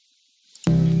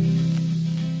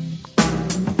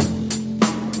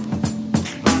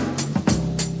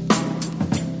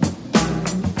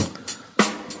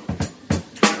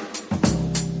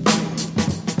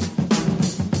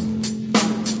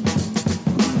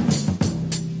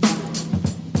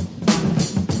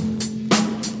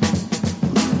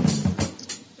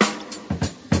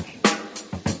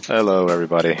Hello,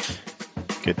 everybody.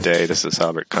 Good day. This is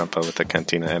Albert Campa with the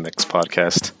CantinaMX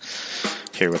podcast.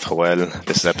 Here with Joel.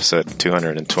 This is episode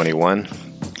 221.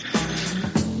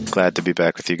 Glad to be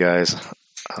back with you guys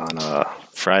on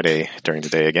Friday during the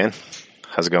day again.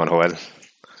 How's it going, Joel?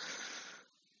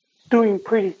 Doing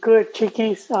pretty good,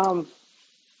 Chiquis.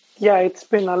 It's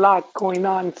been a lot going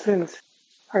on since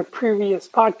our previous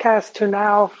podcast to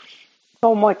now.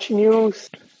 So much news.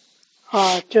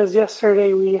 Just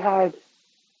yesterday we had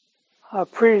a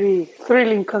pretty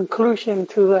thrilling conclusion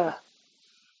to the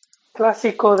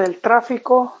Clásico del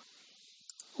Traffico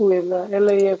with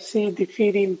LAFC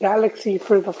defeating Galaxy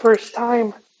for the first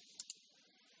time.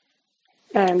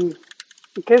 And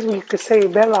I guess we could say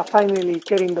Vela finally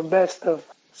getting the best of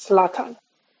Zlatan.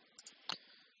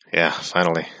 Yeah,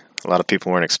 finally. A lot of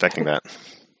people weren't expecting that.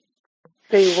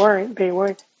 They weren't.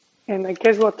 And I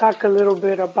guess we'll talk a little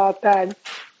bit about that.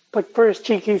 But first,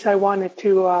 Chiquis,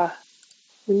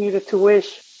 we needed to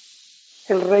wish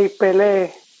El Rey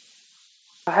Pelé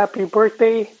a happy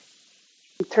birthday.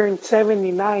 He turned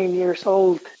 79 years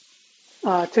old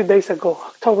 2 days ago,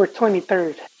 October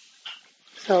 23rd.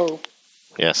 So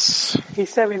yes,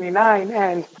 he's 79,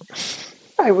 and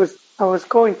I was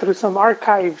going through some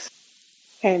archives,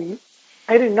 and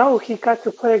I didn't know he got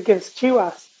to play against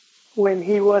Chivas when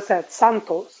he was at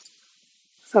Santos.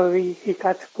 So he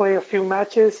got to play a few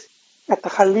matches at the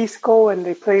Jalisco, and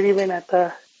they played even at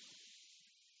the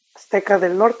Azteca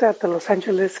del Norte at the Los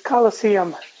Angeles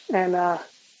Coliseum. And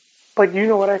but you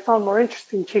know what I found more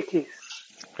interesting, Chiquis?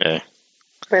 Okay.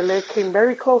 Pelé came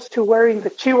very close to wearing the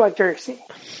Chivas jersey.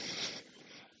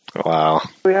 Wow.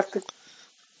 We have to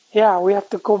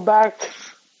go back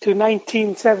to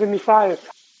 1975.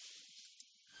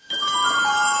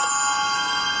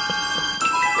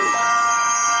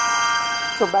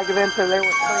 So back then, Pelé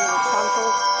was playing with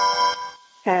Santos,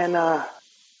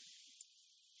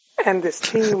 and this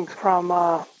team from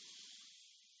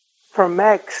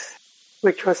Mex,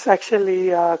 which was actually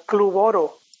Club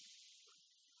Oro,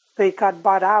 they got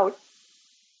bought out,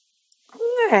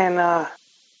 and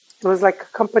it was like a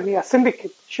company, a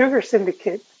syndicate, sugar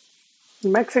syndicate.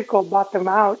 Mexico bought them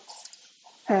out,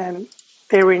 and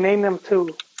they renamed them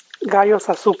to Gallos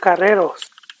Azucareros,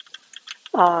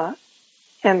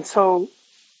 and so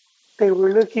they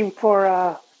were looking for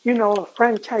a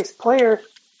franchise player,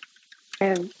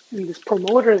 and this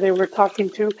promoter they were talking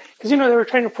to, because they were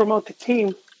trying to promote the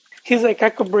team. He's like, I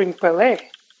could bring Pelé,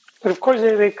 but of course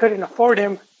they couldn't afford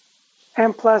him,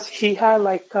 and plus he had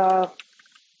like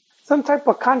some type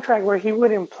of contract where he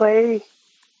wouldn't play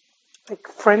like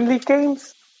friendly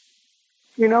games,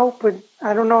 but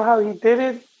I don't know how he did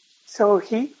it. So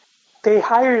they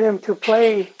hired him to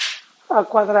play a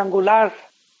quadrangular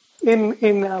in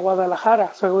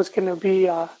Guadalajara. So it was going to be,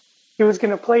 he was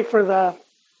going to play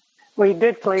he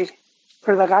did play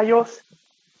for the Gallos,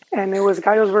 and it was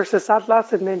Gallos versus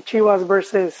Atlas, and then Chivas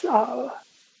versus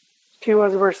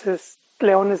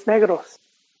Leones Negros.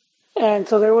 And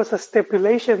so there was a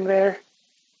stipulation there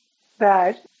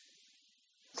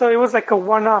so it was like a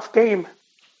one-off game.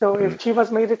 So if Chivas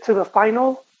made it to the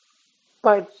final,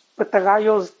 but the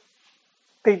Gallos,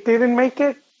 they didn't make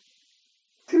it,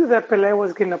 that Pelé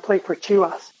was going to play for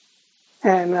Chivas.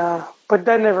 And but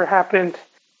that never happened.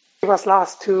 Chivas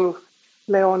lost to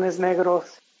Leones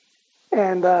Negros.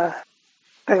 And the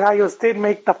Gallos did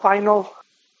make the final,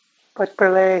 but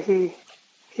Pelé, he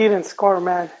didn't score,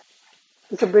 man.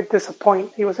 It's a bit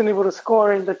disappointing. He wasn't able to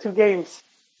score in the two games.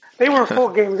 They were full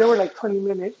games. They were like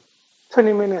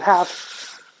 20-minute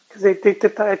halves. Because I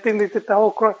think they did the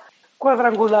whole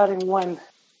quadrangular in one,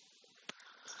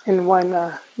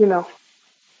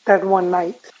 that one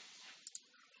night.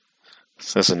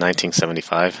 So this is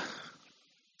 1975?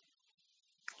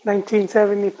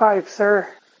 1975,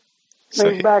 sir.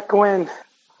 Way back when.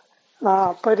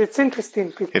 But it's interesting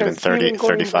because he'd been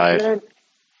 35. Then,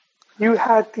 you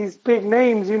had these big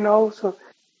names,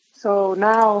 So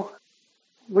now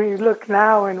we look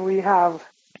now and we have,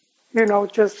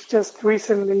 just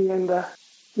recently in the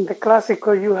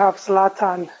Clásico, you have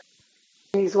Zlatan.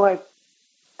 He's what,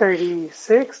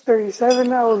 36, 37?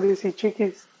 How old is he,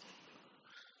 Chiquis?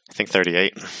 I think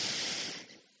 38.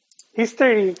 He's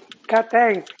 30. God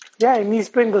dang. Yeah, and he's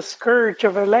been the scourge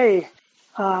of LA.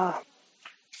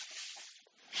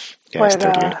 He's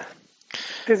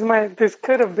 38. This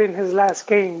could have been his last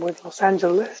game with Los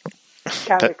Angeles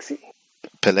Galaxy.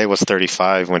 Pelé was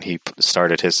 35 when he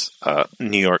started his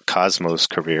New York Cosmos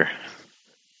career.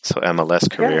 So MLS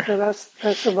career. Yeah, so that's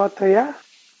about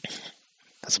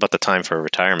That's about the time for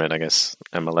retirement, I guess.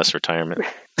 MLS retirement.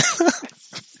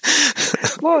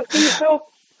 Well,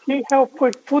 he helped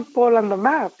put football on the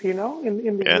map, in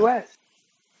the U.S.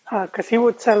 because he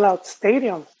would sell out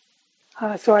stadiums.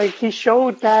 He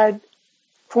showed that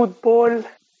football,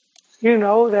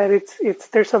 that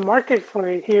there's a market for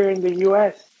it here in the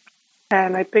U.S.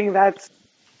 And I think that's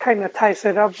kind of ties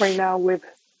it up right now with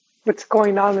what's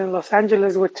going on in Los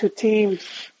Angeles with two teams,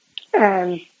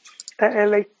 and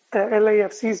the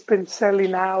LAFC's been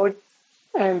selling out,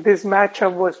 and this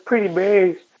matchup was pretty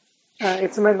big.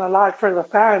 It's meant a lot for the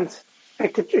fans.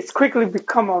 It's quickly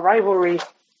become a rivalry,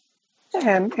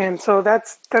 and so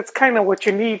that's kind of what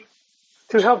you need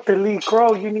to help the league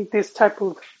grow. You need this type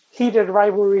of heated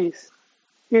rivalries,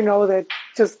 that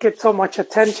just get so much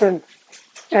attention.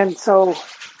 And so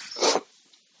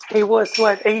it was,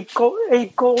 8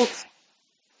 goals,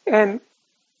 and,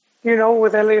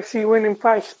 with LAFC winning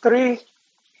 5-3,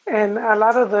 and a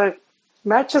lot of the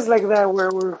matches like that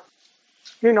where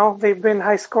they've been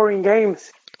high-scoring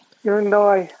games, even though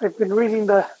I've been reading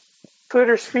the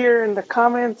Twitter sphere and the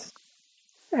comments,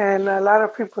 and a lot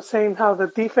of people saying how the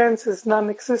defense is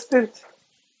non-existent.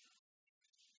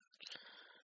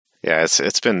 Yeah,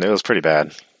 it was pretty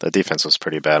bad. The defense was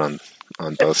pretty bad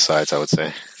on both sides, I would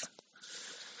say.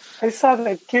 I saw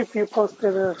that GIF you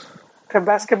posted the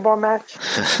basketball match.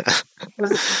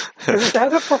 Was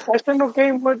that a professional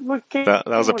game? What game? That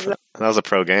was a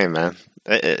pro game, man.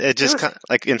 It just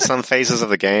like in some phases of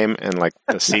the game, and like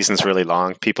the season's really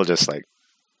long, people just like,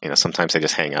 sometimes they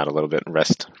just hang out a little bit and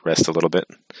rest a little bit.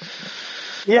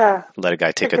 Yeah. Let a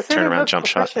guy take a turnaround jump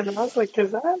shot. I was like,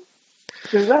 is that?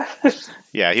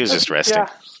 Yeah, he was just resting. Yeah.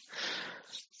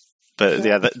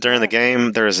 But during the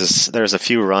game, there was a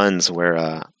few runs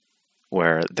where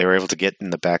they were able to get in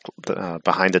the back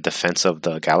behind the defense of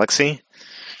the Galaxy,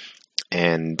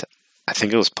 and I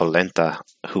think it was Polenta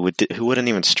who wouldn't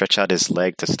even stretch out his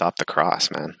leg to stop the cross,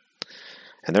 man.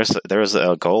 And there was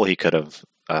a goal he could have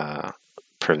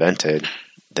prevented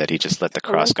that he just let the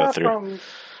cross go through.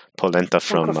 Polenta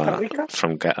from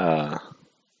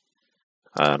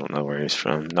I don't know where he's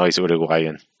from. No, he's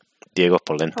Uruguayan. Diego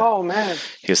Polenta. Oh man,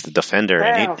 he was the defender,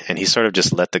 and he sort of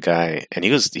just let the guy, and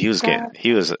he was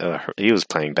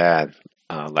playing bad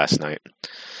last night,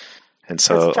 and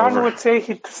so as John would say,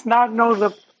 he does not know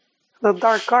the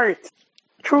dark arts.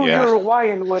 True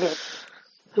Uruguayan would have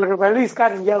at least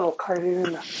gotten yellow carded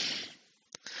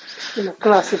in a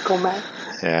Clásico match.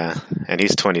 Yeah, and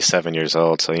he's 27 years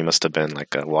old, so he must have been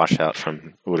like a washout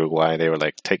from Uruguay. They were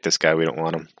like, "Take this guy, we don't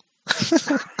want him."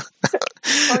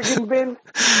 Bargain bin.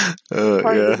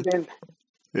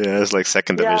 Yeah, it's like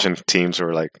second division teams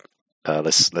were like,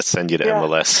 let's send you to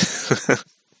MLS.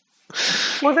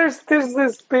 Well, there's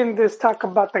been this talk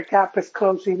about the gap is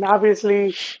closing.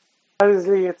 Obviously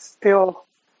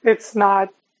it's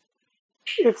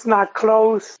not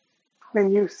close.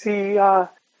 When you see the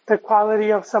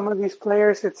quality of some of these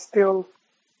players, it's still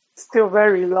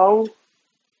very low.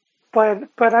 But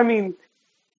I mean,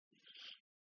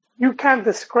 you can't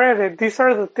discredit. These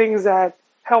are the things that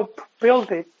help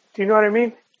build it. Do you know what I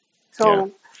mean?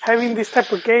 So having these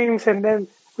type of games, and then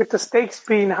with the stakes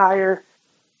being higher,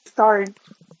 start,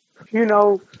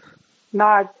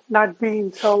 not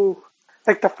being so,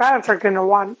 like the fans are going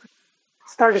to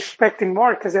start expecting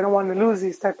more because they don't want to lose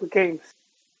these type of games.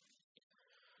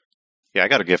 Yeah, I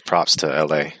got to give props to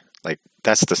LA. Like,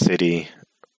 that's the city.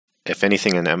 If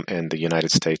anything in the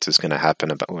United States is going to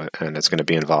happen and it's going to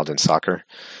be involved in soccer,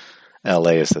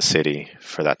 LA is the city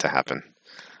for that to happen.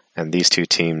 And these two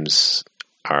teams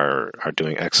are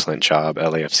doing an excellent job.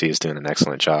 LAFC is doing an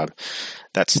excellent job.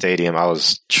 That stadium, I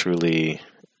was truly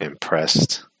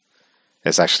impressed.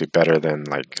 It's actually better than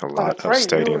like a lot of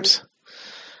stadiums.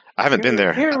 I haven't been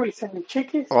there. Here recently,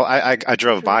 Chiquis. Well, I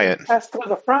drove by it. Passed through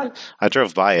the front. I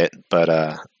drove by it,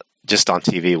 but just on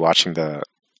TV,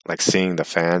 seeing the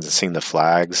fans and seeing the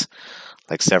flags.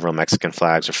 Like several Mexican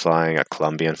flags are flying. A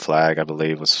Colombian flag, I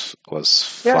believe, was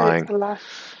flying. It's a lot.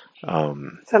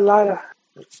 It's a lot of.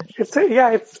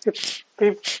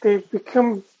 They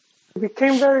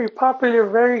became very popular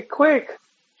very quick.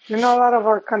 A lot of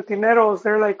our cantineros,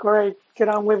 they're like, all right, get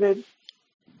on with it,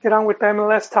 get on with the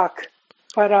MLS talk.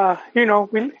 But we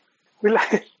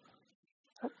like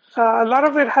a lot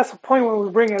of it has a point when we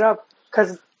bring it up,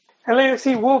 because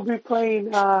LAFC will be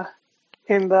playing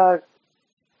in the,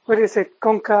 what is it,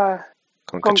 Conca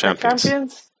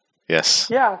Champions? Yes.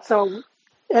 Yeah. So,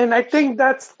 and I think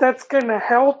that's gonna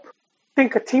help. I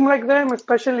think a team like them,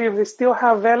 especially if they still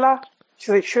have Vela, which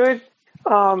they should,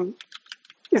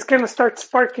 is gonna start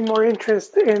sparking more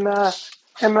interest in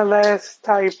MLS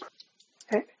type,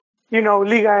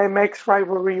 LigaMX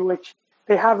rivalry, which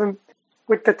they haven't,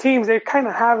 with the teams, they kind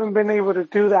of haven't been able to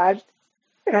do that.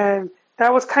 And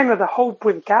that was kind of the hope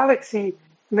with Galaxy.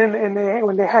 And then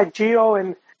when they had Gio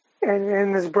and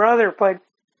and his brother, but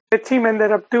the team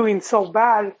ended up doing so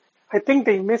bad. I think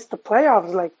they missed the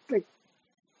playoffs like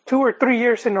 2 or 3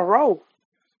 years in a row.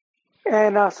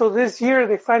 And so this year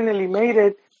they finally made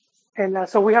it. And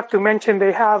so we have to mention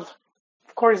they have,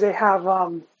 of course, Dennis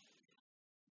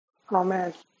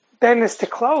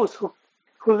Teclos,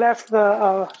 who left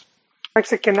the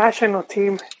Mexican national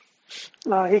team.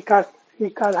 He got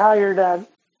hired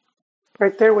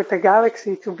right there with the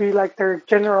Galaxy to be like their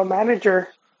general manager.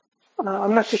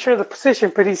 I'm not too sure the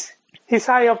position, but he's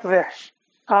high up there.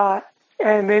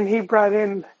 And then he brought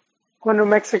in one of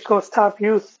Mexico's top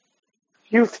youth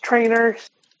trainers.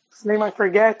 His name I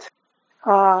forget.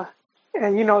 And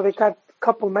they got a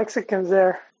couple Mexicans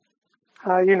there.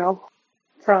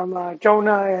 From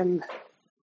Jonah and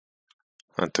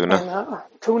Tuna.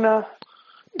 Tuna.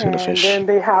 Tuna And fish. then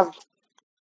they have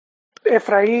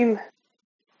Efrain,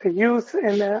 the youth,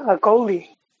 and a goalie.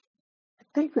 I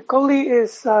think the goalie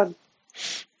is.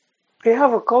 They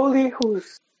have a goalie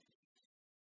whose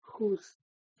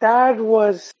dad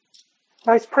was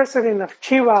vice president of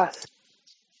Chivas.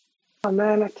 Oh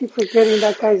man, I keep forgetting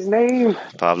that guy's name.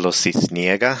 Pablo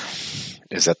Cisniega.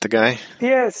 Is that the guy?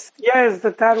 Yes,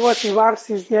 the dad was Ibar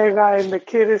Cisniega, and the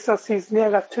kid is a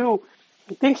Cisniega too.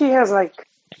 I think he has like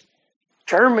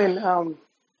German.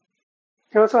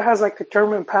 He also has like a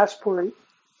German passport.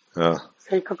 Oh.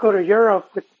 So he could go to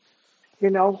Europe, but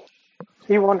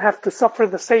he won't have to suffer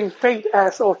the same fate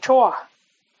as Ochoa,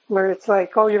 where it's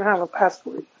like, oh, you don't have a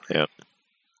passport. Yeah.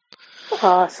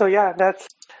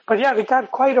 But they got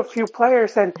quite a few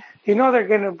players, and they're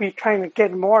going to be trying to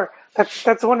get more.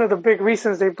 That's one of the big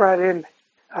reasons they brought in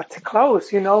Teclos.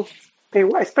 They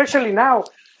especially now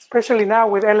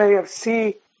with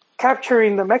LAFC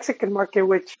capturing the Mexican market,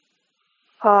 which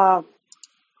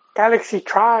Galaxy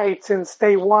tried since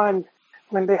day one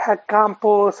when they had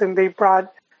Campos and they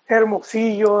brought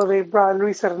Hermosillo, they brought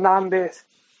Luis Hernandez.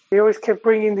 They always kept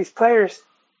bringing these players,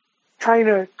 trying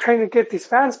to get these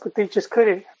fans, but they just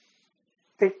couldn't.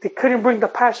 They couldn't bring the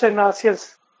passion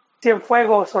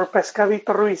Cienfuegos or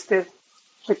Pescadito Ruiz did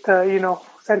with the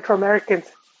Central Americans.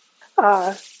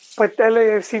 But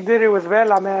LAFC did it with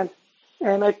Vela, man.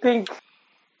 And I think,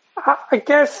 I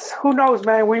guess, who knows,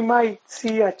 man? We might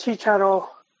see a Chicharo,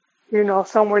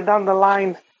 somewhere down the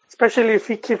line, especially if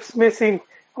he keeps missing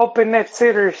open net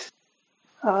sitters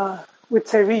with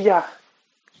Sevilla.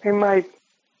 They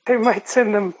might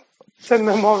send them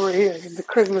over here in the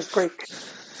Christmas break.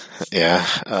 Yeah,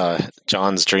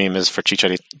 John's dream is for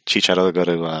Chicharito to go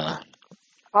to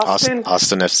Austin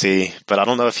FC, but I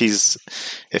don't know if he's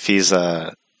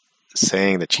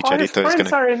saying that Chicharito is going to. His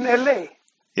friends are in LA.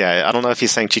 Yeah, I don't know if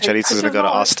he's saying Chicharito is going to go to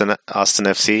Austin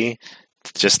FC.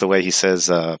 Just the way he says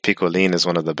Picolín is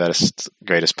one of the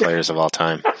greatest players of all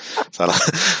time. So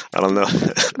I don't know.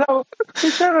 No,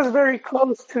 Chicharito is very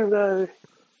close to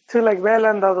like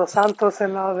Vela and Dos Santos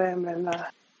and all them, and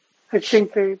I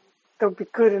think they'll be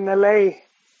good in LA.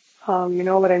 You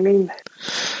know what I mean?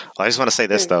 Well, I just want to say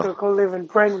this though. They'll go live in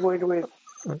Brentwood with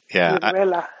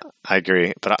Vela. I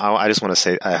agree, but I just want to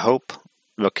say I hope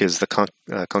because the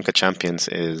Conca Champions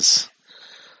is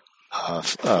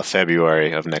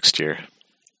February of next year.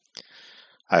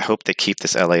 I hope they keep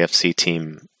this LAFC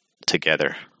team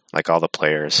together, like all the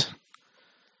players,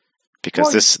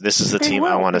 because this is the team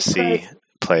I want to see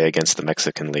play against the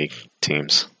Mexican League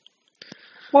teams.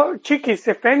 Well, Chiquis,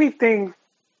 if anything,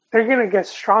 they're going to get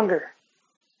stronger.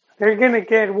 They're going to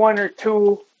get one or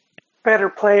two better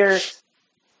players,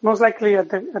 most likely a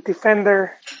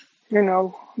defender,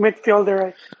 midfielder.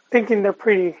 I'm thinking they're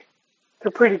pretty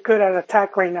good at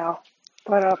attack right now.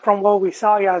 But from what we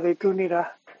saw, they do need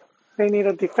a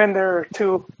defender or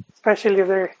two, especially if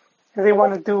they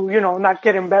want to do, not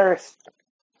get embarrassed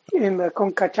in the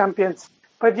Conca Champions.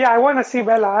 But I want to see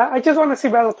Vela. I just want to see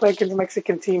Vela play against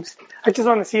Mexican teams. I just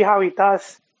want to see how he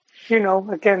does,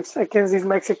 against these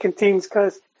Mexican teams,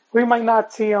 because we might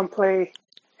not see him play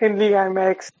in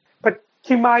LigaMX, but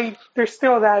he might. There's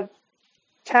still that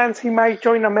chance he might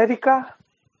join America,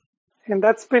 and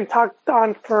that's been talked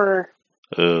on for.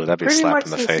 Ooh, that'd be a slap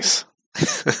in the face.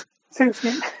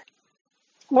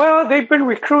 Well, they've been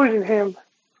recruiting him.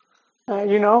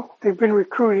 They've been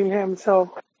recruiting him,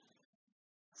 so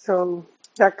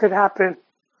that could happen.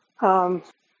 So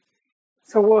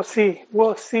we'll see.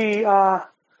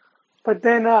 But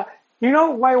then,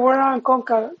 while we're on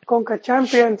Conca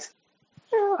Champions,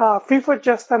 FIFA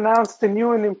just announced the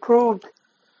new and improved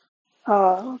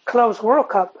Clubs World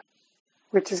Cup,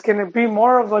 which is going to be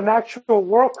more of an actual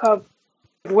World Cup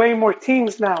with way more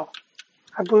teams now.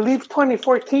 I believe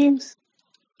 24 teams.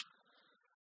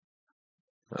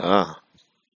 The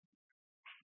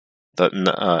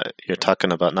You're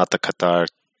talking about not the Qatar.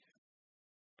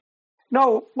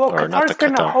 No, well, Or not Qatar's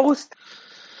going to Qatar. host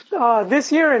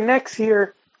this year and next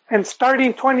year, and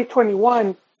starting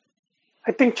 2021,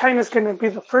 I think China's going to be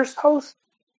the first host.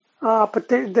 But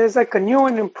there's like a new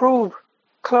and improved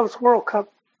Clubs World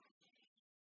Cup.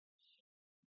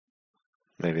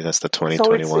 Maybe that's the So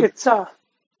 2021.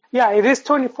 it is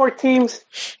 24 teams,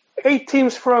 8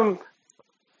 teams from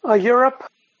Europe,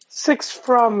 6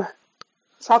 from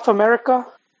South America,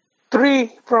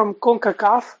 3 from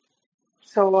CONCACAF.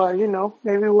 So,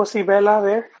 maybe we'll see Vela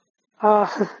there.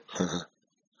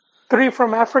 3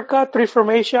 from Africa, 3 from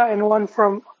Asia, and 1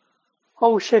 from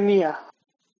Oceania.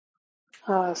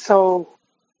 So,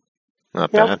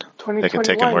 Not bad. 2021. They can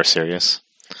take it more serious.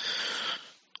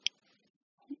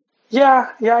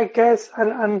 Yeah, I guess.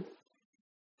 And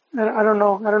I don't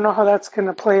know. I don't know how that's going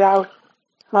to play out.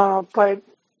 But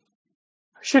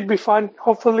should be fun,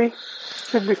 hopefully.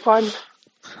 Should be fun.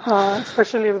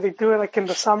 Especially if they do it like in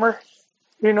the summer,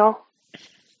 Yeah,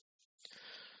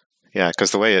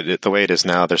 because the way it is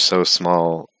now, they're so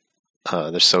small.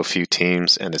 There's so few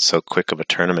teams, and it's so quick of a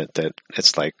tournament that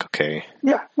it's like, okay.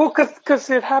 Yeah, well, because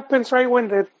it happens right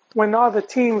when all the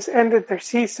teams ended their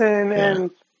season,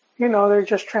 and they're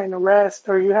just trying to rest,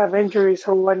 or you have injuries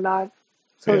or whatnot,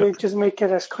 so they just make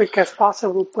it as quick as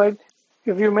possible. But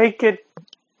if you make it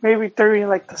maybe during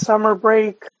like the summer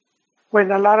break,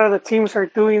 when a lot of the teams are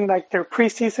doing like their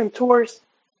preseason tours,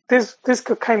 this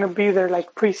could kind of be their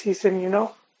like preseason,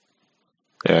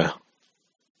 Yeah.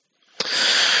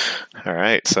 All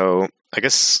right, so I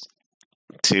guess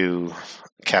to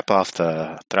cap off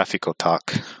the Trafico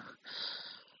talk,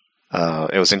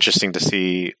 it was interesting to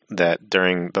see that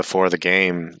before the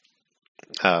game,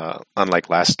 unlike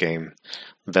last game,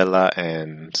 Vela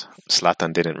and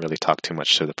Zlatan didn't really talk too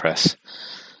much to the press.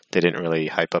 They didn't really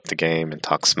hype up the game and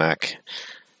talk smack.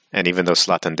 And even though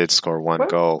Zlatan did score one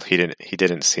goal, he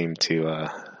didn't seem to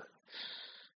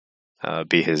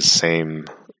be his same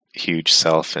huge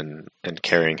self and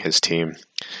carrying his team.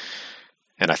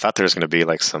 And I thought there was going to be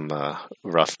like some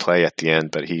rough play at the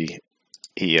end, but he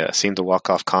seemed to walk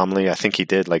off calmly. I think he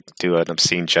did like do an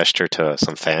obscene gesture to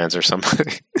some fans or something.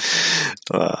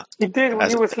 He did when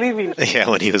he was leaving. Yeah,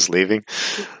 when he was leaving.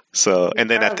 So and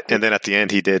then at the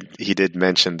end he did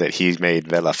mention that he made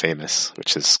Vela famous,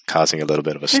 which is causing a little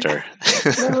bit of a stir.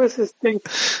 That was his thing.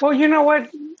 Well, you know what?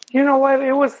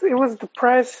 It was the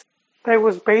press that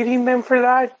was baiting them for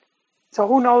that. So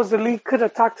who knows? The league could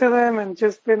have talked to them and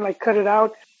just been like, cut it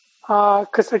out.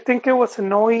 Because I think it was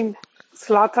annoying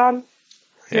Zlatan.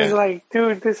 He's like,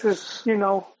 dude, this is,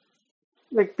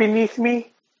 like beneath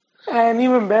me. And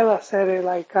even Vela said it,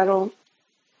 like, I don't,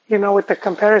 with the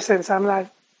comparisons, I'm not,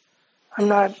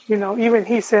 even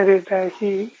he said it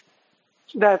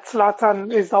that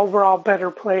Zlatan is the overall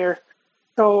better player.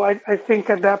 So I think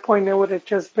at that point it would have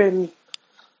just been,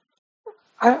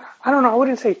 I don't know, I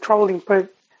wouldn't say trolling,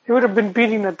 but it would have been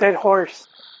beating a dead horse.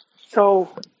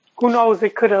 So who knows? They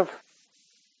could have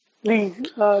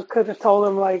told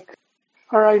him like,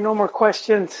 all right, no more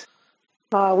questions.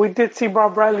 We did see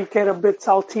Bob Bradley get a bit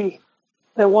salty.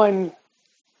 That one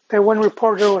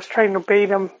reporter was trying to bait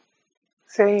him,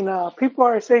 saying, people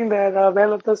are saying that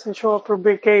Vela doesn't show up for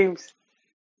big games.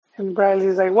 And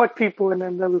Bradley's like, what people? And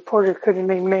then the reporter couldn't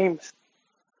name names.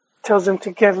 Tells him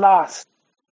to get lost.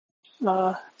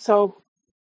 I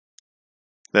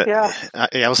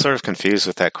was sort of confused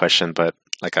with that question, but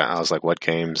like I was like, what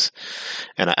games?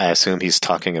 And I assume he's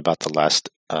talking about the last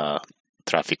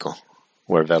Trafico,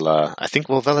 where Vela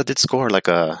did score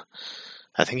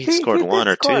I think he scored one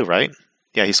or two, right?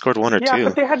 Yeah, he scored one or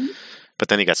two. But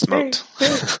then he got smoked.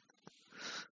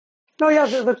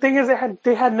 The thing is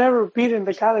they had never beaten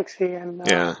the Galaxy, and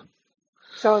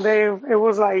so it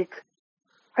was like,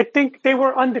 I think they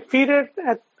were undefeated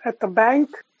at the bank,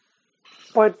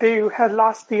 but they had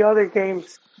lost the other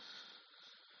games.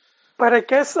 But I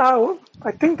guess I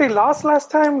think they lost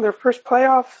last time, their first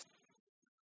playoff.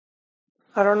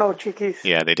 I don't know, Chiquis.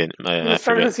 Yeah, they didn't. You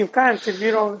start losing fans if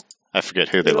you don't. I forget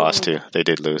who they lost to. They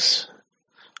did lose,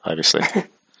 obviously.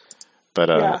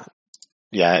 But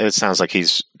it sounds like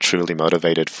he's truly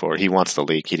motivated he wants the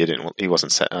league.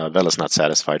 Vela's not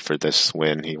satisfied for this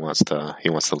win. He wants the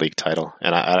league title,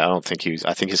 and I think he's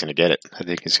going to get it. I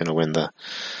think he's going to win the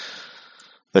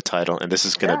title, and this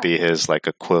is going to be his like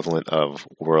equivalent of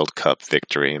World Cup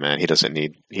victory. Man, he doesn't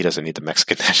need the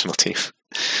Mexican national team.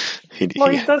 He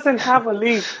doesn't have a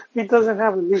league. He doesn't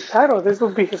have a league title. This will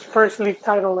be his first league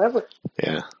title ever.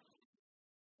 Yeah.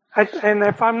 And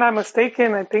if I'm not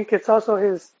mistaken, I think it's also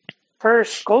his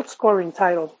first goal scoring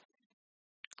title.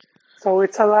 So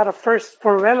it's a lot of firsts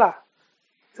for Vela.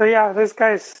 So yeah,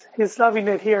 he's loving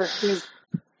it here. He's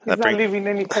not leaving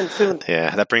anytime soon.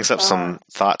 Yeah, that brings up some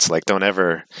thoughts. Like, don't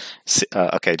ever.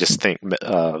 Just think.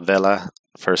 Vela,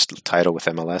 first title with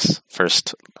MLS,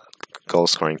 first goal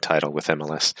scoring title with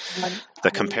MLS.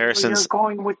 The comparisons. You're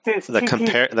going with this.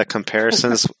 The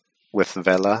comparisons with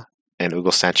Vela and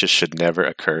Hugo Sanchez should never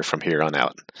occur from here on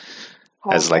out.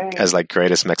 As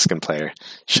greatest Mexican player,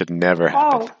 should never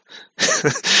happen.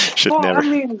 Never. I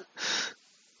mean,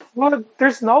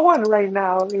 there's no one right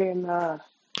now in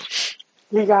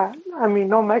Liga. I mean,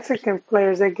 no Mexican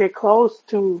players that get close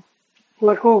to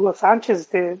what Hugo Sanchez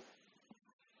did.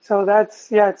 So it's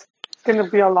going to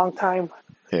be a long time.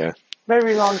 Yeah.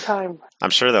 Very long time.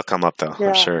 I'm sure they'll come up though.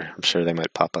 Yeah. I'm sure they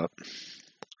might pop up.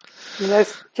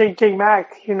 Unless JJ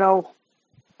Mack,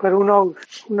 but who knows?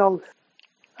 Who knows?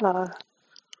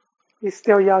 He's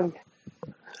still young.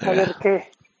 Yeah.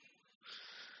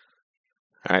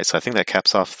 All right, so I think that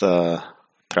caps off the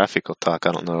Trafico talk.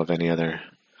 I don't know of any other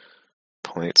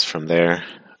points from there.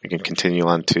 We can continue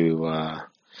on to, I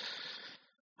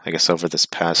guess over this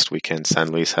past weekend,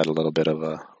 San Luis had a little bit of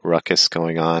a ruckus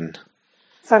going on.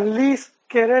 San Luis,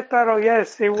 Querétaro,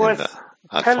 yes, it was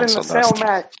hell in a cell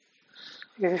match.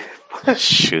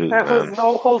 Shoot, that was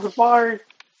no holds barred,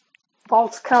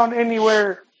 false count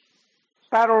anywhere,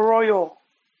 battle royal.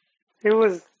 It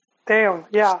was, damn,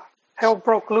 yeah. Hell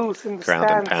broke loose in the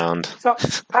ground stands. And pound.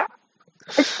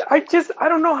 So I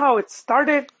don't know how it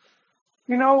started.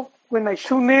 When I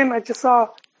tuned in, I just saw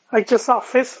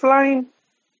fists flying,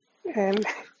 and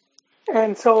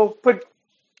so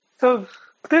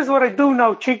this is what I do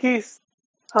know, Chiquis.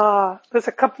 There's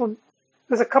a couple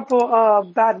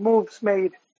bad moves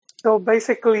made. So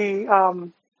basically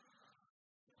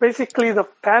the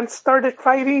fans started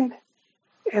fighting,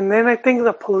 and then I think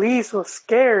the police was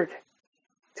scared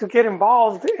to get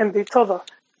involved, and they told the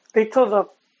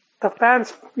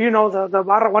fans, the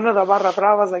barra, one of the barra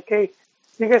bravas, like, hey,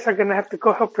 you guys are gonna have to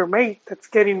go help your mate that's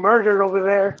getting murdered over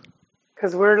there,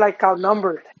 because we're like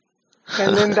outnumbered.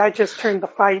 And then that just turned the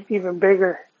fight even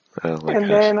bigger. Oh my and gosh.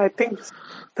 Then I think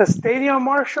the stadium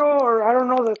marshal, or I don't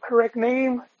know the correct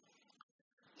name,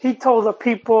 he told the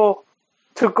people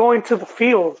to go into the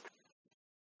field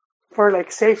for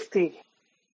like safety.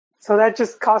 So that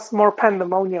just caused more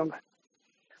pandemonium.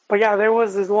 But yeah, there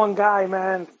was this one guy,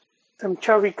 man, some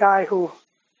chubby guy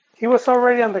he was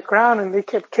already on the ground and they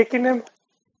kept kicking him.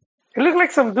 It looked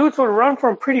like some dudes would run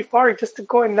from pretty far just to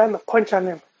go and land a punch on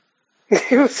him.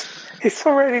 He's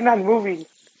already not moving.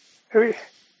 It's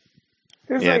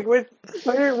like,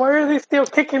 why are they still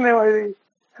kicking him? Are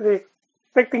they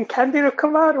expecting Candy to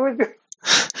come out?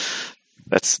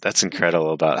 That's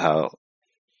incredible about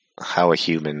how a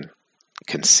human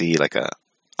can see like a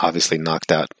obviously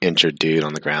knocked out, injured dude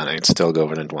on the ground and still go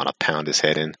over and want to pound his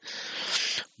head in.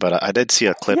 But I did see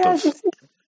a clip of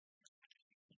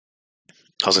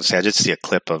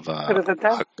a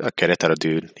Querétaro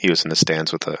dude. He was in the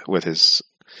stands with his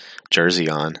jersey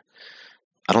on.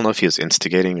 I don't know if he was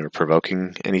instigating or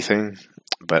provoking anything,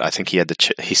 but I think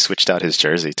he switched out his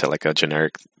jersey to like a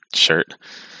generic shirt.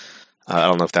 I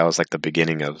don't know if that was like the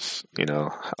beginning of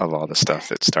all the stuff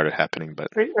that started happening. But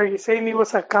are you saying he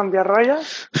was a cambia raya?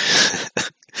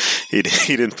 he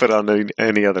didn't put on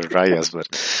any other rayas, but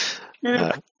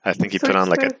I think he put on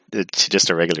like just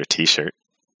a regular T-shirt.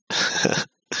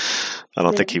 I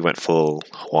don't think he went full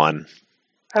Juan.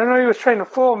 I don't know. He was trying to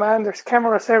fool, man. There's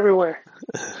cameras everywhere.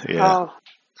 Yeah.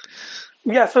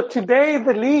 So today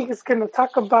the league is going to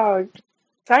talk about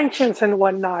sanctions and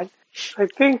whatnot. I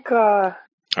think. They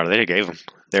already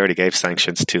gave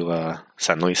sanctions to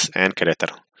San Luis and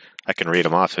Querétaro. I can read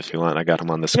them off if you want. I got them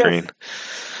on the screen.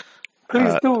 Yes.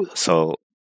 Please do. So,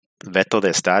 veto de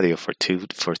estadio for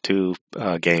two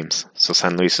games. So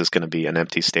San Luis is going to be an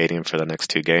empty stadium for the next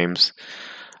two games.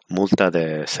 Multa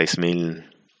de 6,000,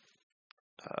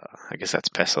 I guess that's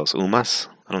pesos. UMAS?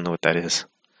 I don't know what that is.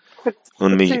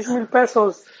 6,000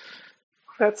 pesos.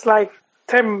 That's like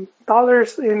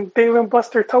 $10 in Dave &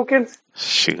 Buster tokens.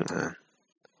 Shoot, man.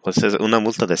 Well, it says una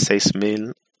multa de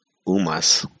 6,000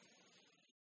 UMAS. I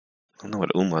don't know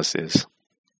what UMAS is.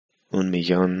 Un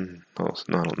millón. No,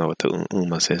 I don't know what the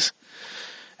UMAS is.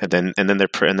 And then they're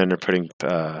putting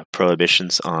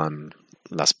prohibitions on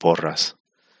las porras.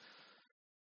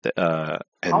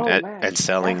 And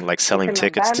selling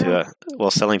tickets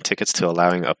to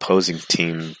allowing opposing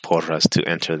team porras to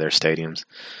enter their stadiums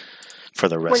for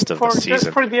the rest of the season. Just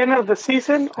for the end of the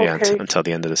season? Okay. Yeah, until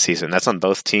the end of the season. That's on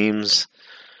both teams,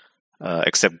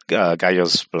 except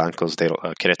Gallos Blancos.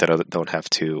 Querétaro don't have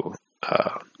to.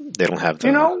 They don't have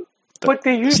the. What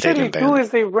they usually do is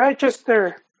they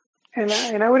register, and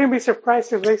I wouldn't be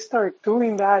surprised if they start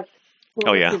doing that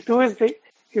Oh, What yeah. they do is if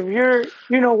you're,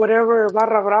 whatever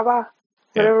Barra Brava,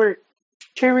 whatever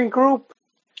cheering group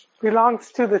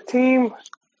belongs to the team,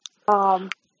 all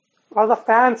the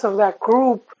fans of that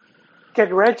group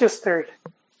get registered.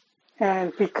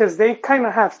 And because they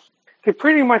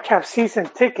pretty much have season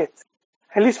tickets,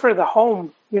 at least for the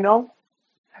home,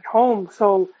 at home.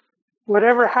 So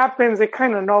whatever happens, they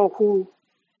kind of know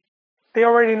they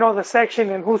already know the section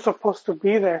and who's supposed to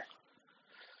be there.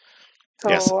 So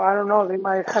yes. I don't know, they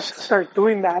might have to start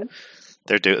doing that.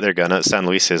 They're gonna. San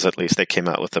Luis is, at least they came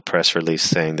out with a press release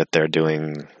saying that they're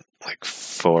doing like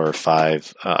 4 or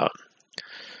 5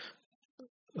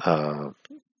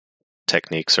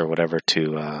 techniques or whatever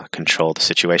to control the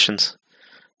situations,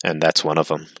 and that's one of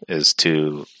them is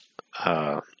to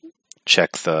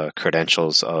check the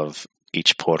credentials of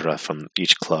each porra from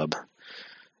each club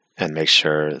and make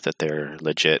sure that they're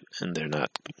legit and they're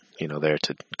not, there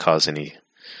to cause any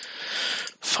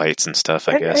fights and stuff,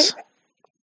 I guess.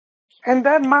 And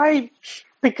that might,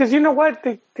 because you know what,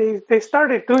 they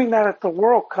started doing that at the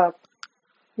World Cup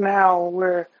now,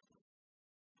 where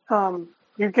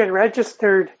you get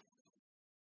registered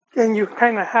and you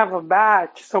kind of have a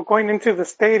badge. So going into the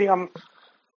stadium,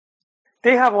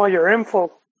 they have all your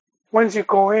info. Once you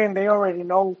go in, they already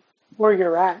know where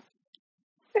you're at.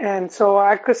 And so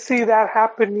I could see that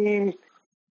happening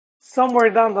somewhere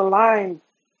down the line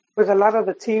with a lot of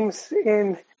the teams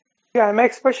in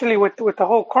LigaMX, especially with the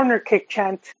whole corner kick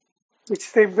chant,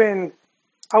 which they've been,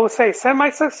 I would say,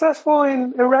 semi-successful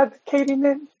in eradicating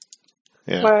it.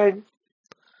 Yeah. But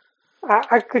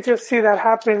I could just see that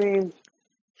happening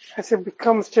as it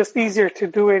becomes just easier to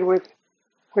do it with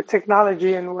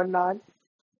technology and whatnot.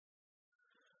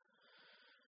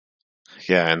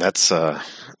 Yeah, and that's, I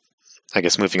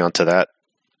guess moving on to that,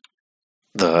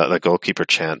 the goalkeeper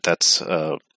chant, that's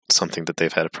something that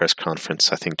they've had a press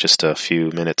conference, I think just a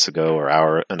few minutes ago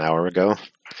or an hour ago.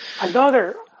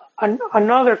 Another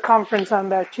conference on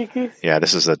that, Chiquis. Yeah,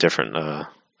 this is a different,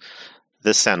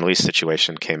 this San Luis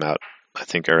situation came out, I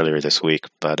think, earlier this week,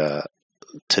 but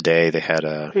today they had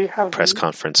a press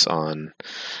conference on,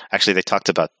 actually they talked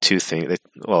about 2 things.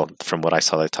 From what I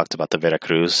saw, they talked about the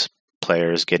Veracruz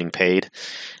players getting paid,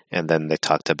 and then they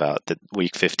talked about that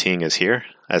Week 15 is here.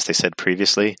 As they said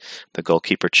previously, the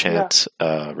goalkeeper chant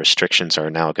restrictions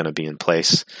are now going to be in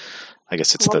place. I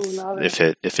guess it's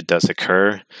if it does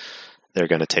occur, they're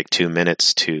going to take 2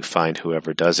 minutes to find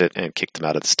whoever does it and kick them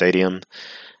out of the stadium.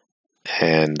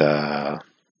 And I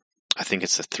think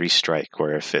it's a 3 strike,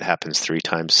 where if it happens 3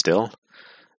 times still,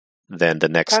 then the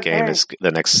next game is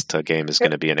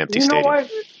going to be an empty stadium. What?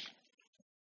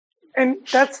 And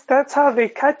that's how they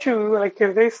catch you. Like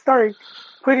if they start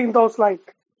putting those,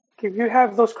 like if you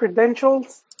have those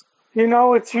credentials,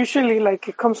 it's usually like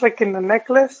it comes like in a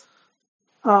necklace,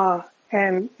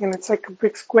 and it's like a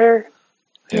big square,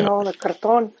 like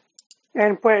carton.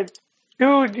 But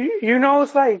dude,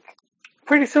 it's like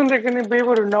pretty soon they're gonna be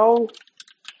able to know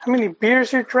how many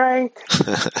beers you drank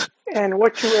and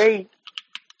what you ate.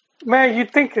 Man, you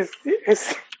think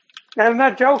it's I'm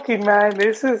not joking, man.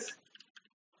 This is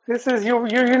you're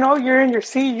in your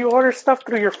seat, you order stuff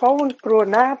through your phone, through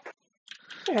an app,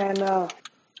 and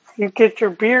you get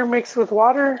your beer mixed with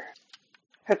water.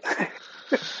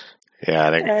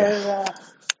 Yeah, they're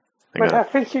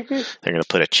gonna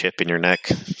put a chip in your neck.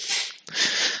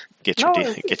 Get your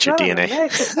DNA.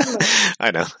 Neck,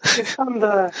 I know. It's on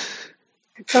the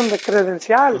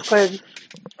credencial, but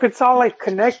if it's all like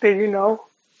connected,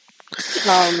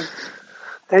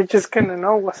 they're just gonna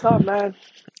know what's up, man.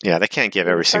 Yeah, they can't give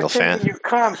every single fan. You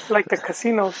comps like the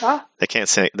casinos, huh? They can't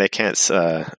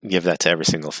give that to every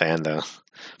single fan though.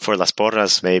 For Las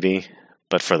Porras, maybe,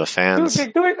 but for the fans, dude,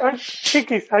 they do it.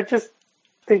 Chiquis,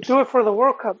 they do it for the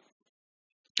World Cup.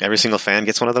 Every single fan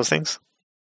gets one of those things.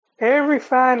 Every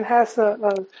fan has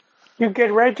you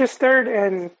get registered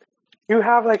and you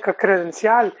have like a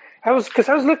credencial. I was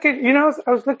looking,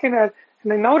 I was looking at,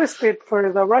 and I noticed it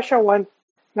for the Russia one.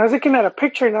 And I was looking at a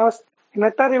picture, and I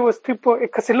thought it was people,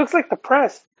 because it looks like the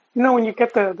press. When you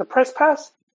get the press pass,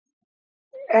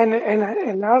 and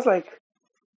I was like,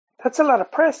 that's a lot of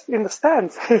press in the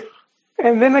stands.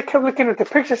 And then I kept looking at the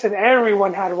pictures, and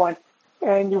everyone had one.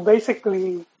 And you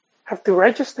basically have to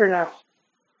register now.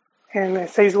 And it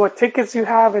says what tickets you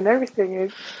have and everything.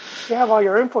 You have all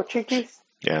your info, Chiquis.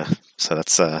 Yeah, so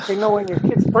that's they know when your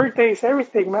kids' birthdays,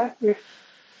 everything, man.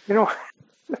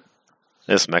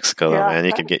 It's Mexico, though, man.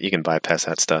 You can bypass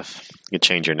that stuff. You can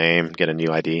change your name, get a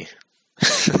new ID.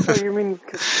 So you mean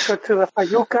go to the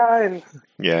Fayuca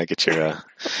and get your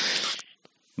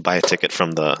buy a ticket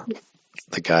from the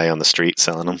guy on the street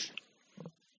selling them.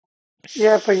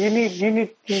 Yeah, but you're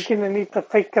gonna need the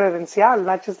fake credencial,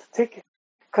 not just the ticket,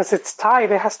 because it's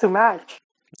tied. It has to match.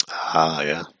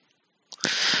 Yeah.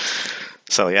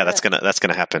 So yeah, that's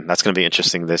gonna happen. That's gonna be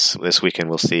interesting this weekend.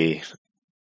 We'll see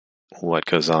what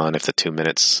goes on if the 2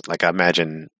 minutes. Like I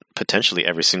imagine potentially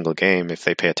every single game, if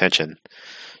they pay attention,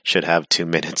 should have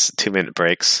 2-minute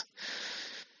breaks.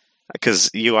 Because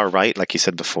you are right, like you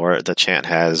said before, the chant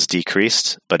has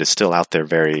decreased, but it's still out there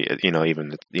very,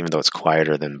 even though it's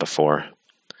quieter than before.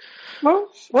 Well,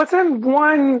 wasn't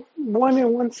one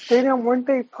in one stadium? Weren't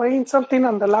they playing something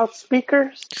on the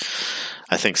loudspeakers?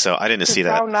 I think so. I didn't see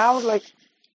that. Drown out, like.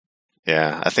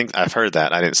 Yeah, I think I've heard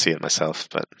that. I didn't see it myself,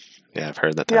 but yeah, I've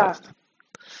heard that.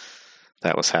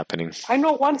 That was happening. I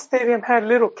know one stadium had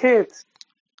little kids.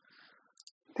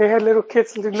 They had little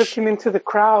kids looking into the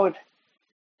crowd.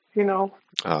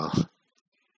 Oh.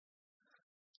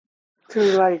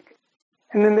 And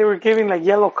then they were giving like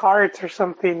yellow cards or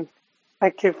something.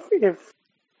 Like if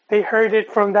they heard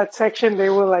it from that section, they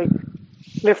would like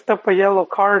lift up a yellow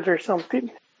card or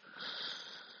something.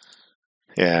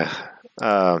 Yeah.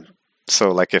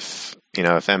 So like if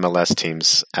MLS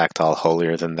teams act all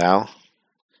holier than thou,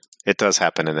 it does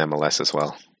happen in MLS as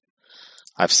well.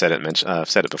 I've said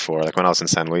it before. Like when I was in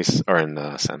San Jose.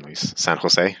 San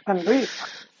Luis.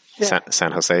 Yeah.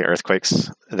 San Jose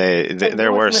earthquakes.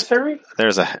 There were. Missouri?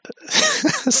 There's a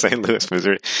St. Louis,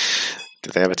 Missouri. Do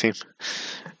they have a team?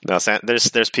 No,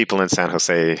 there's people in San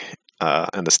Jose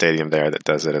in the stadium there that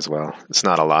does it as well. It's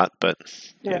not a lot, but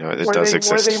it does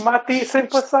exist. Were they Mati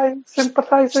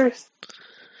sympathizers?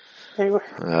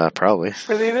 Probably.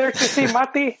 Were they there to see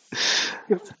Mati?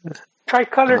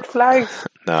 Tricolored flags?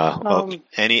 No. Well,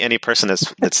 any person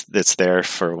that's there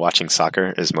for watching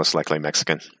soccer is most likely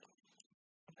Mexican.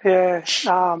 Yeah.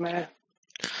 Oh man.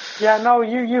 Yeah. No,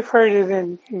 you've heard it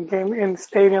in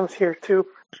stadiums here too.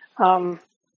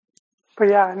 But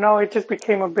yeah, no, it just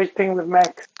became a big thing with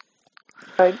Mex.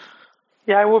 But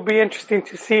yeah, it will be interesting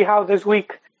to see how this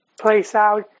week plays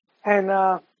out.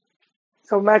 And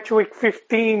so match week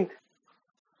 15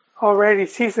 already,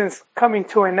 season's coming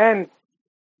to an end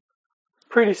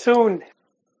pretty soon.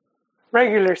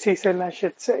 Regular season, I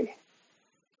should say.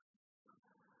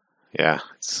 Yeah,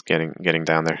 it's getting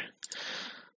down there.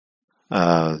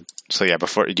 So yeah,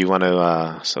 do you want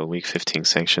to? So week 15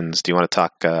 sanctions. Do you want to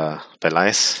talk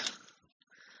Peláez?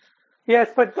 Yes,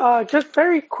 but just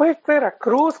very quick,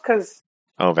 Veracruz, because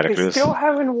they still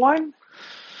haven't won.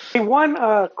 They won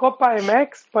Copa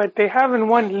MX, but they haven't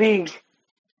won league,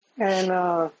 and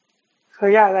so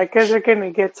yeah, I guess they're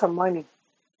gonna get some money.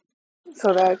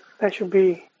 So that should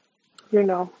be,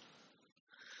 should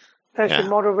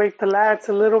motivate the lads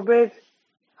a little bit,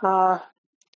 and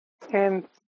then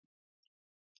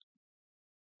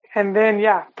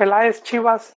Peláez,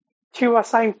 Chivas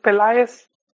signed Peláez.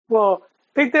 Well,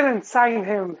 they didn't sign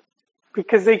him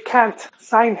because they can't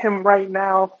sign him right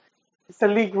now. It's a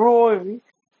league rule.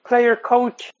 Player,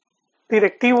 coach,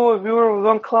 directivo, if you were with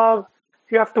one club,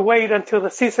 you have to wait until the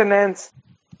season ends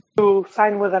to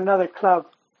sign with another club.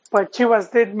 But Chivas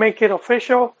did make it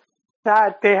official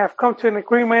that they have come to an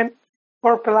agreement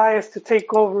for Peláez to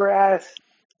take over as,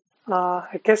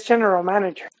 I guess, general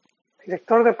manager,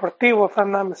 director deportivo, if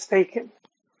I'm not mistaken.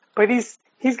 But he's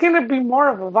going to be more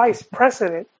of a vice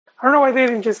president. I don't know why they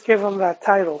didn't just give him that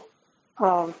title,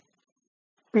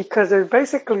 because there's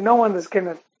basically no one that's going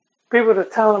to be able to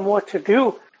tell him what to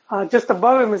do. Just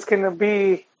above him is going to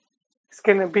be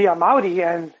Amauri,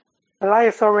 and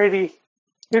Elias already,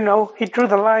 he drew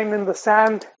the line in the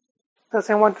sand.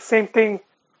 Doesn't want the same thing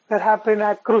that happened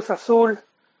at Cruz Azul,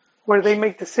 where they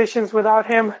make decisions without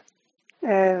him,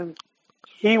 and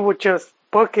he would just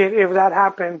book it if that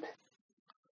happened.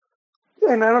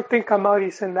 And I don't think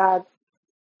Amauri's in that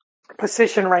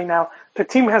position right now. The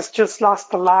team has just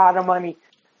lost a lot of money.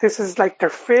 This is like their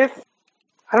fifth.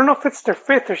 I don't know if it's their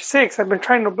fifth or sixth. I've been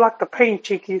trying to block the pain,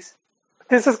 Chiquis.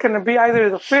 This is going to be either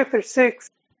the fifth or sixth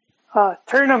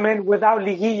tournament without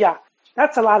Liguilla.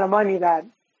 That's a lot of money that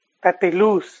they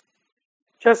lose.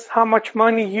 Just how much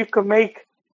money you can make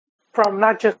from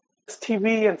not just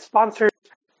TV and sponsors,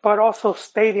 but also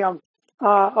stadium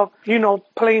of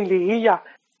playing Liguilla.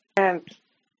 And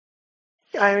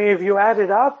I mean, if you add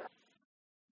it up,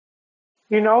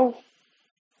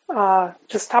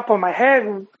 just top of my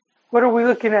head, what are we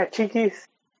looking at, Chiquis?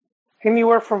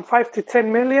 Anywhere from 5 to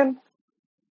 10 million?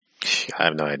 I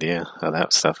have no idea how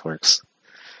that stuff works.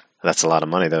 That's a lot of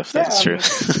money, though, if that's true.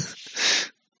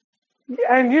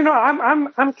 And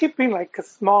I'm keeping like a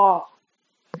small,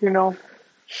 I'm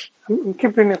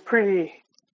keeping it pretty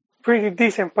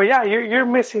decent. But yeah, you're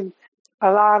missing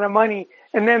a lot of money.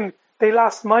 And then they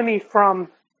lost money from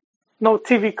no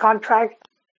TV contract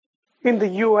in the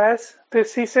U.S.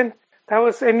 this season. That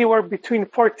was anywhere between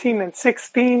 14 and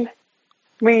 16.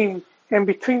 I mean, and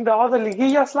between all the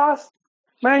liguillas lost,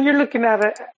 man, you're looking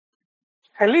at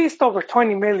at least over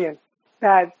 20 million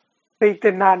that they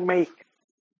did not make.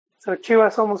 So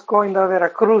Chivas almost going the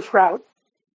Veracruz route,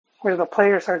 where the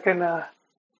players are going to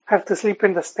have to sleep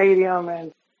in the stadium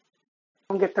and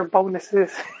don't get their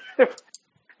bonuses.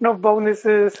 No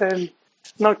bonuses and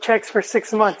no checks for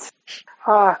 6 months.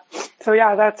 So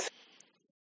yeah,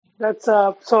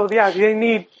 so yeah, they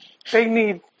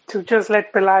need to just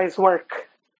let Peláez work.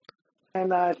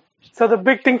 And so the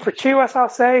big thing for Chivas, I'll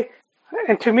say,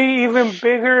 and to me even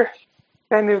bigger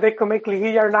than if they could make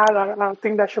Liguilla or not, I don't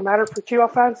think that should matter for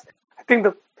Chivas fans. I think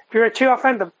if you're a Chivas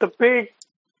fan, the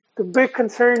big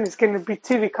concern is going to be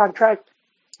TV contract.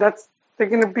 They're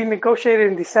going to be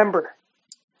negotiated in December,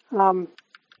 and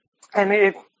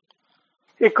it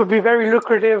could be very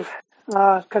lucrative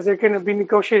because they're going to be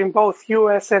negotiating both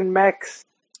US and Mex,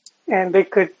 and they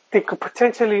could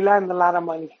potentially land a lot of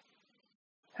money.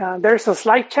 There's a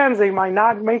slight chance they might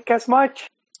not make as much.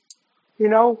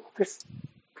 Just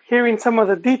hearing some of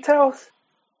the details,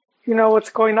 what's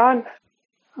going on.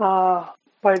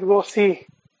 But we'll see.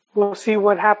 We'll see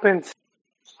what happens.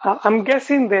 I'm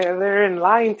guessing they're in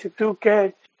line to do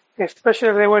good, especially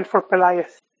if they went for Peláez.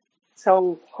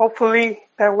 So hopefully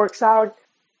that works out.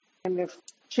 And if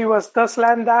Chivas does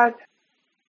land that,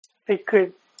 they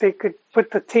could put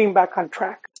the team back on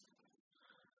track.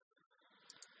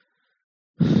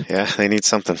 Yeah, they need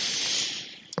something.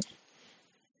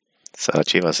 So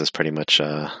Chivas is pretty much,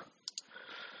 when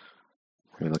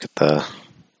we look at the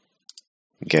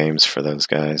games for those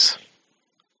guys.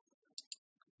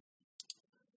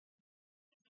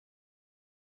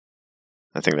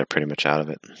 I think they're pretty much out of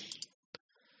it.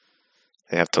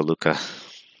 They have Toluca.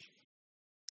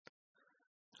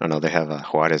 Oh no, they have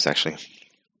Juárez actually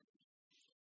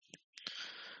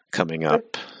coming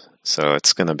up. So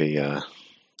it's going to be... their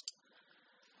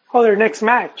next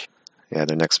match. Yeah,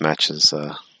 their next match is...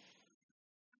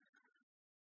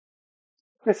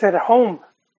 They said at home.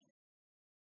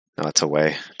 No, it's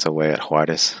away. It's away at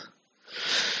Juárez.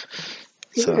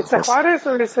 So it's at Juárez,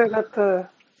 or is it at the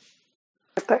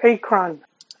Akron?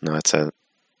 No, it's in...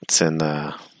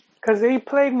 Because they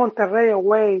played Monterrey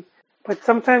away, but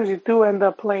sometimes you do end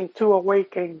up playing 2 away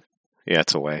games. Yeah,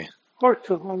 it's away. Or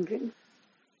 2 home games.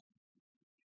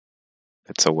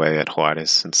 It's away at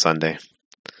Juárez on Sunday.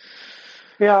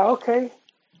 Yeah, okay.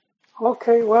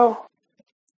 Okay, well,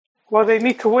 they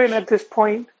need to win at this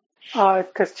point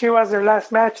because Chivas, their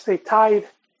last match, they tied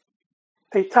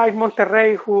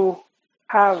Monterrey, who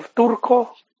have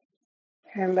Turco,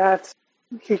 and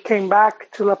he came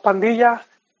back to La Pandilla,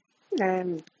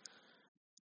 and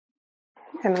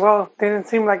well, didn't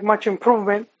seem like much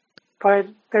improvement, but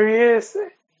there he is.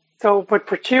 So, but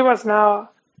for Chivas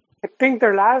now, I think they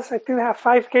have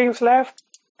 5 games left.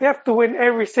 They have to win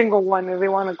every single one if they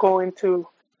want to go into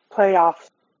playoffs.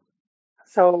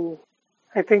 So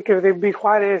I think if they beat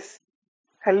Juárez,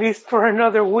 at least for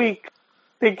another week,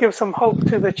 they give some hope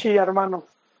to the Chi hermanos.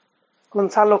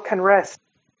 Gonzalo can rest.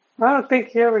 I don't think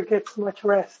he ever gets much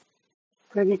rest,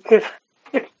 but he could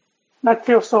not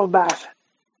feel so bad.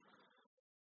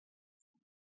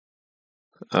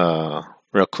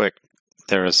 Real quick,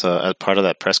 there was a part of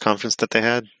that press conference that they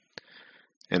had.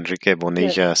 Enrique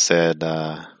Bonilla said,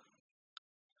 I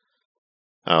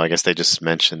guess they just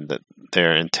mentioned that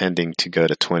they're intending to go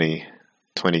to 20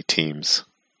 teams.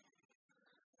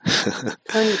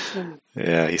 20 teams.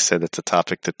 Yeah, he said it's a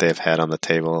topic that they've had on the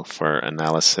table for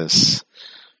analysis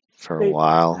for a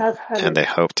while, and they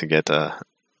hope to get an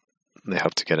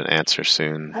answer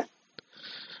soon.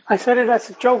 I said it as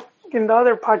a joke in the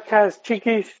other podcast,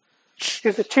 Chiquis,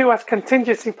 is the Chivas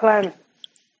contingency plan.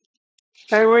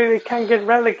 That way they can't get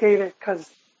relegated because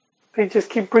they just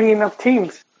keep bringing up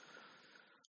teams.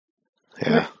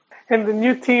 Yeah. And the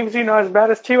new teams, as bad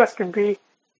as Chivas can be,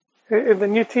 if the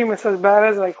new team is as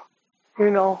bad as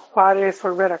Juárez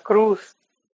or Veracruz,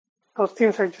 those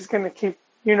teams are just going to keep,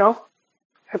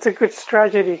 that's a good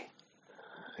strategy.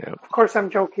 Yep. Of course I'm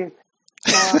joking.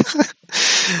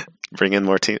 Bring in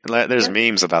more teams. There's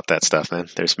memes about that stuff, man.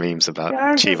 There's memes about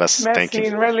Chivas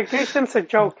thinking. Relegation's a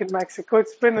joke in Mexico.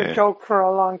 It's been a joke for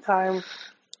a long time.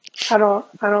 I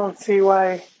don't see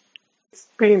why it's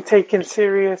being taken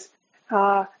serious.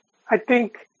 I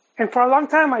think, and for a long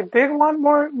time I did want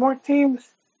more teams.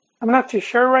 I'm not too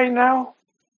sure right now,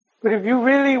 but if you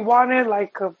really wanted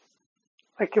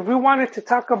if we wanted to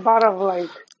talk about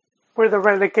where the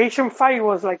relegation fight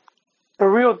was the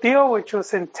real deal, which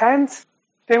was intense,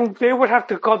 then they would have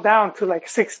to go down to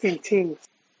 16 teams.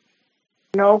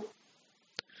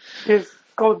 just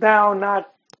go down,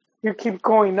 not you keep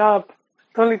going up.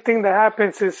 The only thing that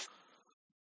happens is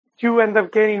you end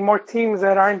up getting more teams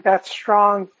that aren't that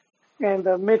strong, and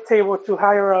the mid-table to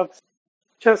higher ups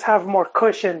just have more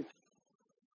cushion.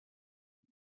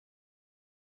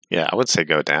 Yeah, I would say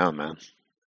go down, man.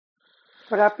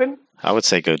 What happened? I would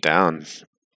say go down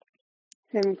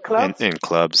In clubs? In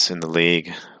clubs, in the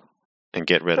league, and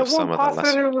get rid of some of the lesser.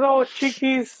 The one positive, though,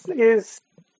 Chiquis, is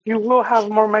you will have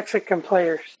more Mexican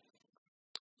players.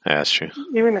 Yeah, that's true.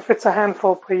 Even if it's a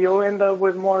handful, but you'll end up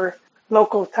with more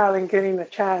local talent getting a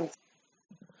chance.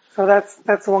 So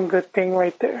that's one good thing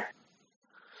right there.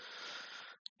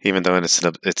 Even though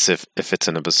if it's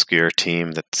an obscure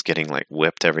team that's getting like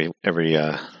whipped every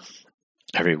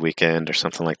weekend or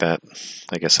something like that,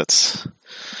 I guess that's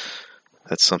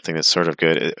something that's sort of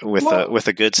good. With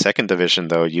a good second division,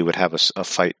 though, you would have a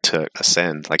fight to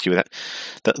ascend. Like you would.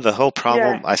 The whole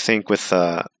problem, I think, with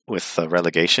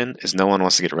relegation is no one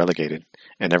wants to get relegated,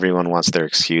 and everyone wants their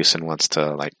excuse and wants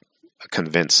to like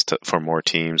convince for more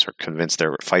teams or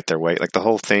fight their way. Like the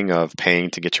whole thing of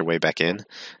paying to get your way back in.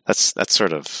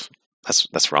 That's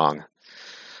wrong.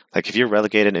 Like if you're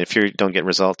relegated and if you don't get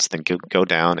results, then go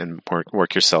down and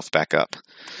work yourself back up.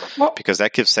 Well, because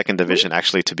that gives second division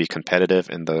actually to be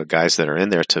competitive and the guys that are in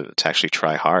there to actually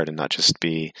try hard and not just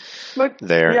be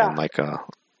there and like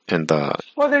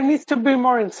Well, there needs to be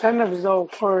more incentives though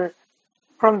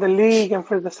from the league and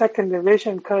for the second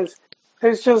division because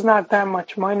there's just not that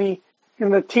much money,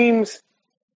 and the teams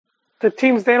they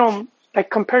don't like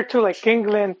compared to like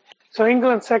England. So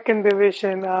England second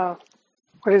division.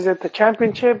 What is it? The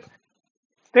championship.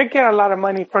 They get a lot of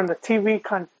money from the TV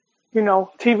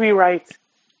rights.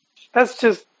 That's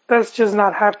just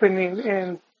not happening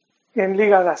in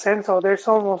Liga de Ascenso. There's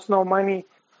almost no money,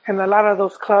 and a lot of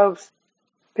those clubs,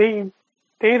 they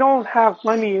don't have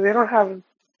money. They don't have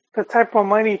the type of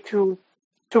money to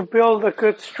build a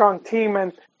good, strong team.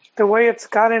 And the way it's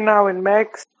gotten now in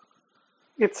Mex,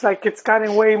 it's like it's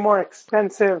gotten way more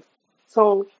expensive.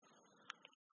 So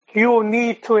you'll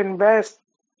need to invest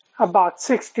about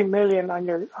 60 million on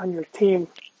your team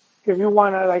if you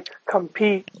want to like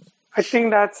compete. I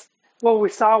think that's what we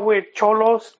saw with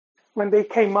Cholos when they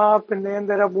came up and they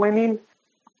ended up winning.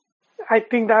 I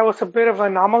think that was a bit of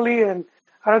an anomaly, and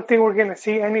I don't think we're going to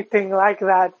see anything like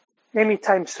that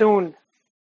anytime soon.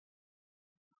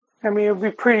 I mean, it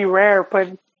would be pretty rare, but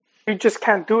you just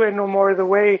can't do it no more the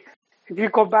way. If you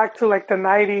go back to like the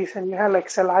 90s and you had like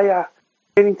Celaya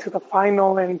getting to the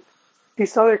final and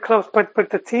these other clubs, but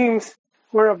the teams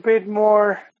were a bit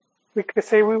more, we could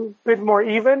say we were a bit more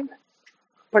even.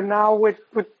 But now with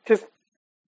just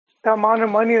the amount of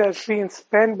money that's being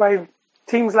spent by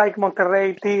teams like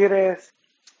Monterrey, Tigres,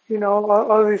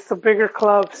 all these the bigger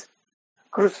clubs,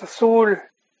 Cruz Azul,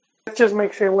 it just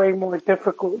makes it way more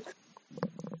difficult.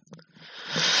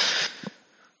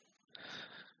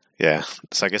 Yeah,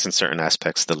 so I guess in certain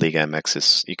aspects, the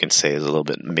LigaMX you can say, is a little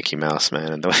bit Mickey Mouse,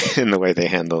 man, in the way they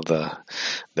handle the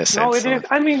sense. No, it is.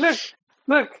 I mean,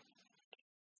 look.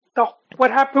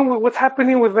 What's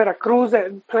happening with Veracruz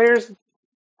and players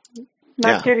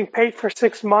not getting paid for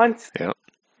 6 months. Yeah.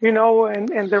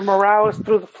 And their morale is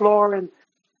through the floor, and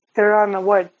they're on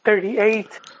a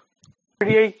 38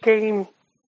 game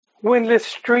winless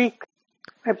streak,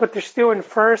 but they're still in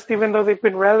first, even though they've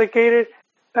been relegated.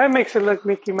 That makes it look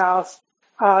Mickey Mouse.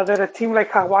 That a team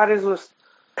like Jaguares was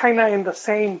kind of in the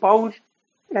same boat,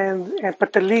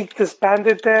 but the league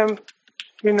disbanded them,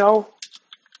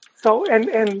 So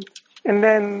and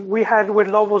then we had with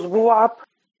Lobos Buap,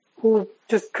 who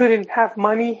just couldn't have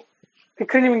money. They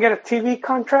couldn't even get a TV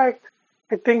contract.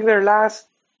 I think their last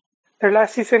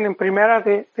season in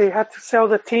Primera, they had to sell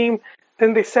the team.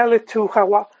 Then they sell it to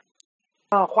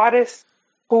Juarez,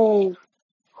 who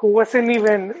wasn't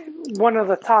even one of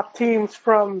the top teams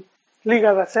from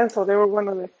Liga de Ascenso. They were one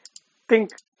of the, I think,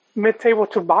 mid-table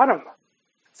to bottom.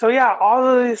 So yeah, all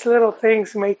of these little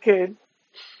things make the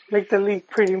league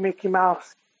pretty Mickey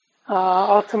Mouse.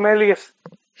 Ultimately, it's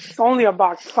only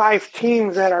about 5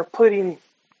 teams that are putting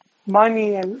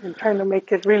money and trying to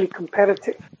make it really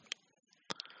competitive.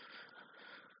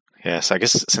 Yeah, so I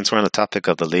guess since we're on the topic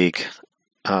of the league,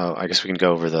 I guess we can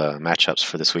go over the matchups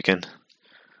for this weekend.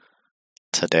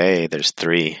 Today, there's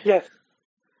 3. Yes.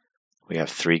 We have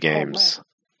 3 games.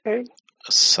 Okay.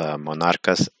 It's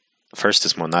Monarcas. First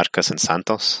is Monarcas and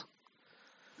Santos.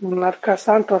 Monarcas,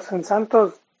 Santos, and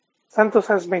Santos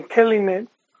has been killing it.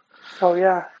 So,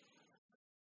 yeah.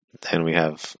 Then we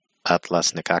have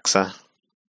Atlas Necaxa,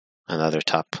 another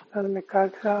top.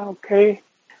 Necaxa, okay.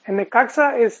 And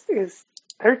Necaxa is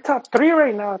their top 3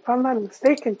 right now, if I'm not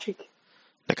mistaken, Chiqui.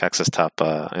 Necaxa's top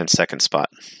in second spot.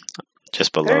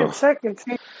 just They're in below second.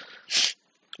 See?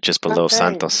 just below Dang.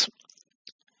 Santos.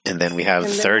 And then we have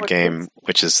And then third what game,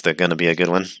 which is going to be a good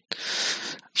one.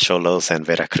 Cholos and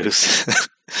Veracruz.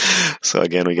 So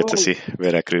again, we get to see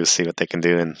Veracruz, see what they can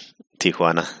do in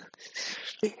Tijuana.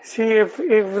 See if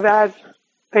that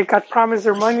they got promised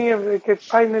their money, if they could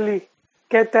finally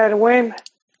get that win.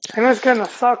 I know it's gonna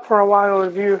suck for a while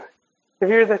if you're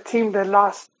the team that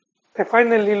lost, that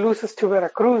finally loses to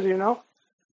Veracruz. You know.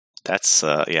 That's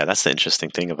that's the interesting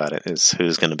thing about it, is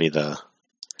who's going to be the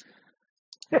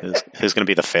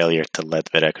failure to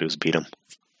let Veracruz beat them.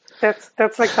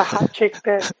 That's like the hot chick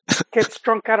that gets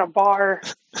drunk at a bar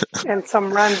and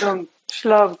some random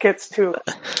schlub gets to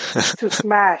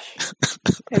smash,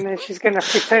 and then she's gonna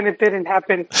pretend it didn't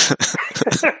happen.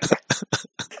 She's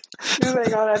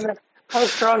like, "Oh, I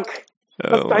was drunk.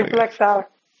 I blacked out."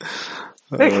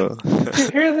 Like, you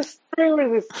hear this story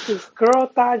where this girl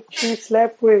thought she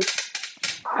slept with,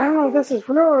 I don't know if this is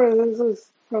real or this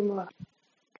is from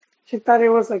she thought it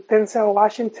was like Denzel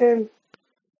Washington.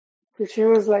 She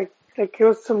was like it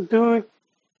was some dude.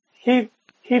 He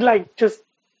like just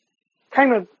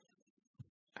kind of.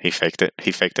 He faked it.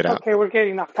 He faked it out. Okay, we're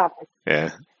getting off topic. Yeah,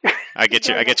 I get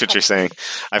you. I get what you're saying.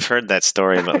 I've heard that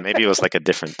story, but maybe it was like a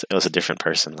different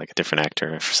person, like a different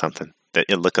actor or something. That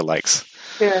it lookalikes.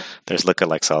 Yeah. There's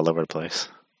lookalikes all over the place.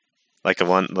 Like the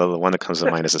one that comes to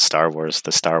mind is the Star Wars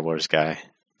guy,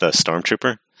 the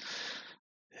stormtrooper.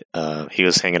 He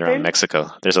was hanging around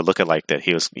Mexico. There's a lookalike that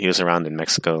he was around in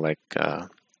Mexico. Like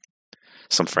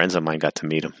some friends of mine got to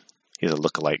meet him. He's a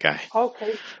lookalike guy.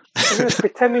 Okay. He was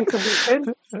pretending to be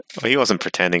him? Well, he wasn't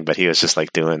pretending, but he was just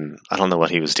like doing, I don't know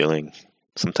what he was doing,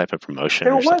 some type of promotion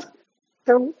or something.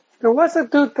 There was a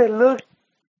dude that looked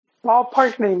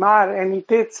ballpark Neymar, and he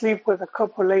did sleep with a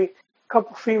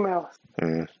couple females.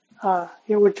 Mm.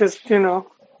 He would just, and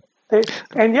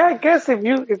yeah, I guess if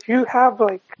you have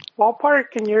like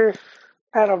ballpark and you're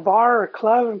at a bar or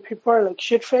club and people are like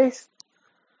shit faced,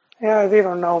 yeah, they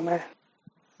don't know, man.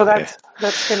 So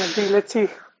that's gonna be. Let's see,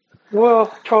 will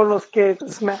Cholos get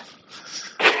smacked?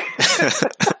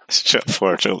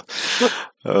 For Cholos.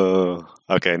 Oh,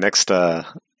 okay. Next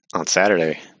on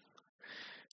Saturday,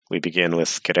 we begin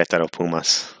with Querétaro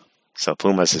Pumas. So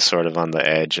Pumas is sort of on the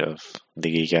edge of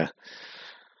the Liga.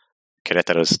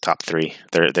 Querétaro's top three.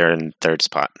 They're in third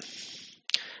spot.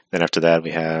 Then after that,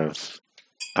 we have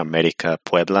América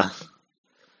Puebla.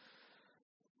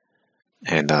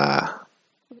 And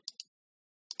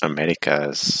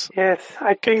America's. Yes,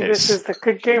 I think this is the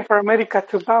good game for America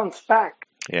to bounce back.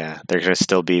 Yeah, they're going to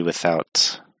still be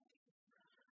without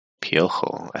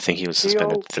Piojo. I think he was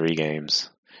suspended 3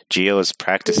 games. Gio is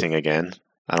practicing again.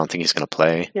 I don't think he's going to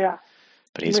play. Yeah.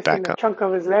 But he's back up. A chunk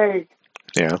of his leg.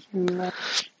 Yeah.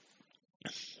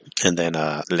 And then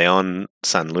León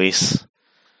San Luis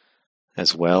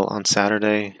as well on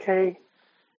Saturday. Okay.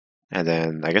 And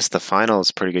then I guess the final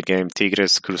is a pretty good game.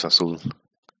 Tigres Cruz Azul.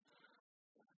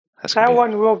 That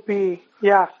one will be,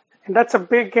 yeah. And that's a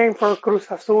big game for Cruz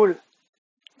Azul.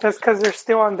 Just because they're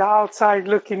still on the outside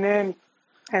looking in,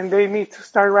 and they need to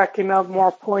start racking up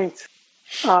more points.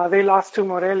 They lost to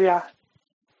Morelia,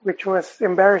 which was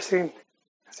embarrassing.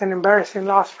 It's an embarrassing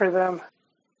loss for them,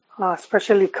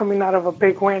 especially coming out of a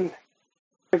big win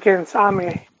against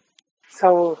Ame.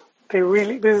 So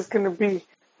this is going to be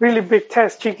really big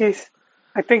test, Chiquis.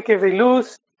 I think if they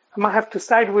lose, I might have to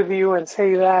side with you and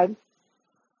say that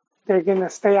they're going to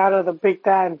stay out of the big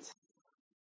dance,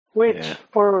 which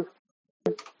would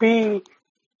be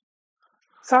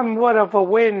somewhat of a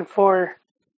win for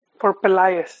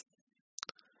Pelaez.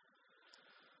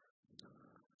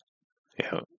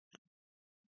 Yeah.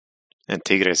 And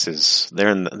Tigres they're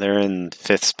in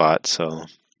 5th spot, so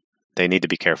they need to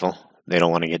be careful. They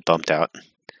don't want to get bumped out.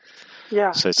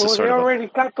 Yeah. So they already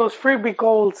got those freebie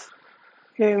goals,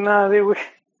 and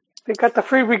they got the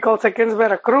freebie goals against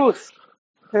Veracruz.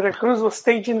 Veracruz was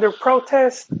staging their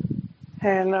protest,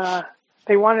 and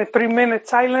they wanted 3-minute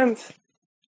silence.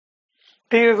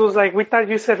 Tigres was like, "We thought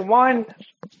you said 1."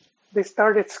 They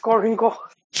started scoring goals.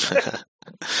 It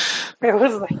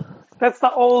was like, that's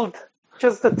the old,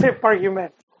 just the tip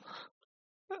argument.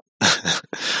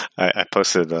 I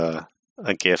posted a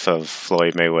GIF of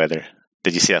Floyd Mayweather.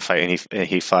 Did you see that fight? And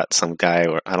he fought some guy,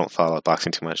 or I don't follow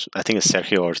boxing too much. I think it's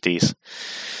Sergio Ortiz.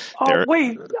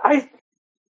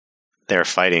 They were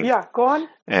fighting. Yeah, go on.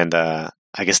 And I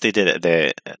guess they did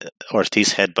it.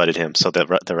 Ortiz headbutted him, so the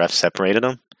ref separated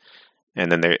them.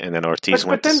 And then Ortiz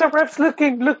went. But then the ref's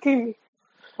looking.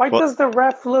 Why does the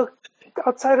ref look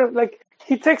outside of, like,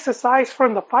 he takes his eyes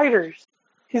from the fighters?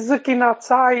 He's looking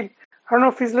outside. I don't know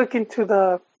if he's looking to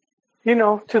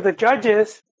the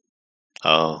judges.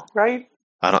 Oh. Right?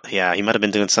 I don't. Yeah, he might have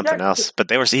been doing something Yeah, else.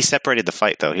 But he separated the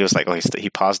fight though. He was like, oh, he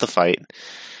paused the fight,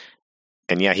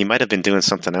 and yeah, he might have been doing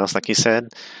something else, like you said.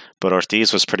 But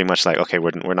Ortiz was pretty much like, okay,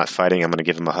 we're not fighting. I'm going to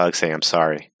give him a hug, say I'm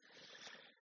sorry.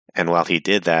 And while he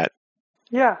did that,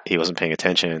 yeah. he wasn't paying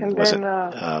attention. And Was then it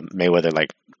Mayweather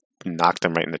like knocked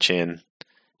him right in the chin?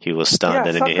 He was stunned,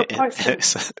 yeah, and then sucker punched him.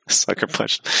 sucker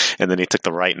punched, and then he took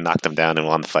the right and knocked him down and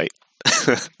won the fight.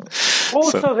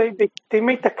 Also, they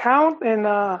made the count, and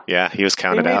yeah, he was they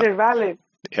counted made out. it valid.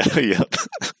 Yeah, yep.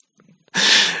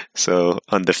 So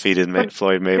undefeated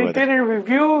Floyd Mayweather. They didn't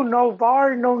review, no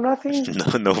VAR, no nothing.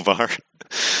 No VAR.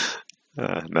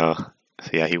 No.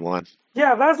 Yeah, he won.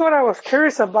 Yeah, that's what I was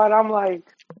curious about. I'm like,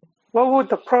 what would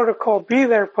the protocol be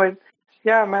there? But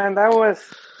yeah, man, that was.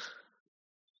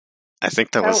 I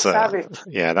think that was savage.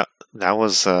 Yeah, that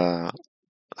was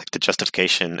like the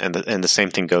justification, and the same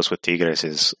thing goes with Tigres.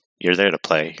 Is you're there to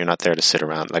play. You're not there to sit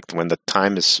around. Like when the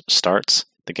starts,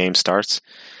 the game starts.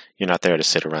 You're not there to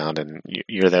sit around, and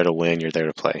you're there to win. You're there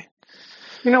to play.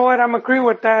 You know what? I'm agree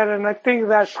with that, and I think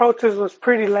that protest was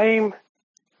pretty lame.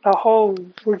 The whole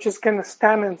we're just gonna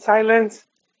stand in silence.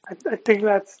 I think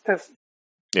that's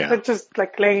just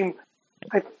like lame.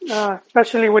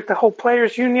 Especially with the whole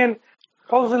players' union,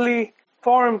 supposedly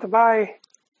formed by,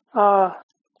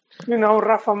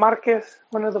 Rafa Marquez,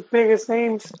 one of the biggest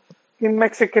names in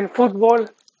Mexican football,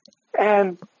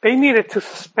 and they needed to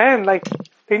suspend. Like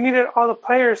they needed all the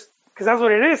players, because that's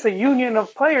what it is, a union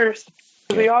of players.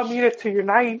 So they all needed to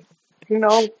unite,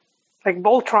 like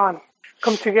Voltron,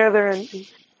 come together and,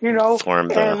 form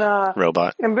the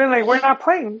robot. And be like, we're not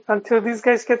playing until these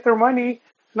guys get their money.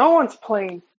 No one's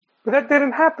playing. But that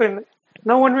didn't happen.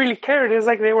 No one really cared. It was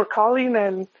like they were calling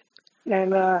and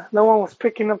no one was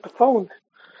picking up the phone.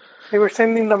 They were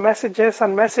sending the messages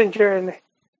on Messenger, and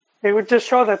they would just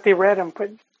show that they read them, but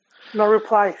no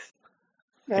replies.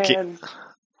 And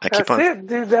that's it,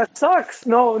 dude. That sucks.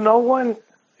 No one.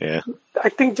 Yeah. I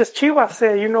think just Chivas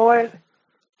said, you know what?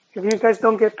 If you guys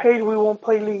don't get paid, we won't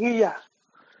play Liguilla.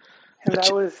 And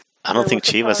I don't think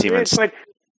Chivas even.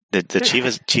 The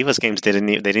Chivas games they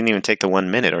didn't even take the 1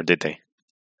 minute, or did they?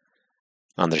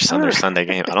 On their Sunday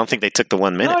game, I don't think they took the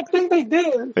 1 minute. No, I think they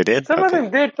did. They did. Some of them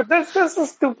did, but that's so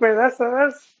stupid.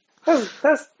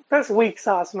 That's weak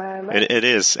sauce, man. It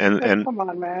is, and come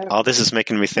on, man. All this is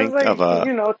making me think of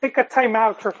take a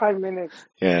timeout for 5 minutes.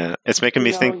 Yeah, it's making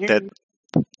me think that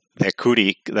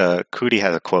Cootie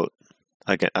has a quote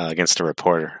against a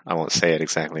reporter. I won't say it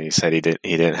exactly. He said he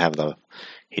didn't have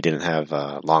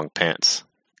long pants.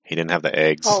 He didn't have the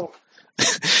eggs. Oh,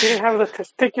 he didn't have the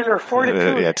testicular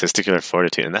fortitude. Yeah, testicular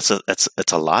fortitude, and that's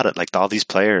a lot of like all these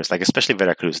players, like especially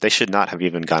Veracruz. They should not have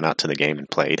even gone out to the game and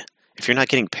played. If you're not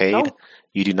getting paid,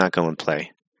 you do not go and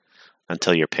play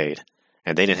until you're paid.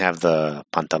 And they didn't have the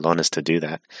pantalones to do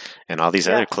that. And all these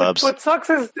other clubs. What sucks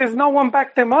is no one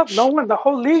backed them up. No one. The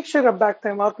whole league should have backed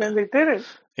them up, and they didn't.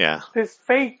 Yeah. This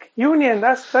fake union.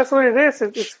 That's what it is.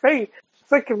 It's fake.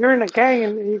 It's like if you're in a gang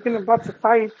and you're about to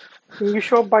fight, and you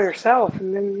show up by yourself,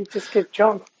 and then you just get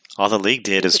jumped. All the league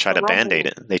did is try to band-aid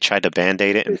it. They tried to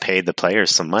band-aid it and paid the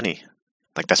players some money.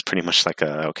 Like that's pretty much like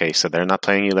okay, so they're not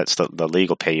paying you. The league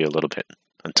will pay you a little bit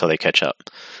until they catch up.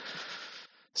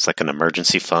 It's like an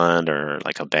emergency fund or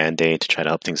like a Band-Aid to try to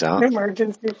help things out.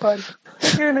 Emergency fund.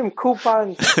 They're giving them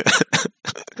coupons.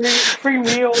 free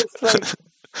meals, like a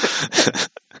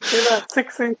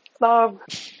 6-inch club.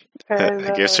 And,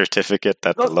 a gift certificate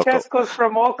at the local. Chescos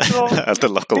from Oxlo. At the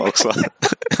local Oxlo.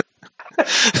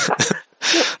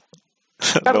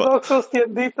 Oxlo's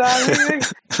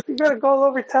tiendita. You gotta go all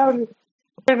over town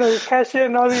and cash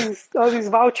in all these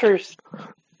vouchers.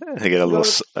 They get a little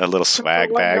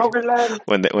swag bag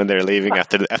when they're leaving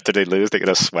after they lose. They get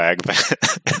a swag bag,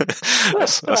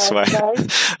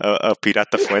 a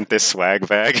Pirata Fuentes swag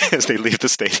bag as they leave the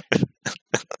stadium.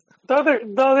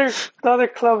 The other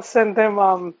clubs send them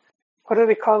what do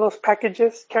they call those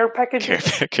packages? Care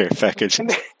packages. Care package.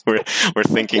 We're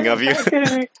thinking of you.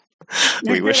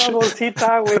 We wish a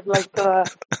bolsita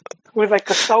with like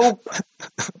a soap,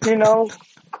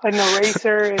 an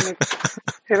eraser, and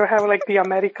it'll have like the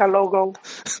America logo.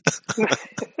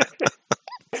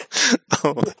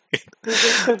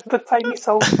 the tiny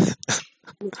soap,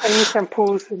 the tiny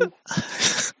shampoos, and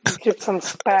get some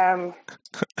spam,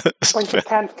 a bunch of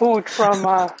canned food from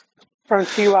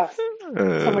Chivas,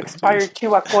 some expired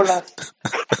Chiva colas.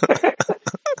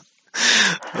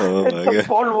 And some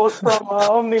polvos from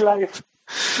OmniLife.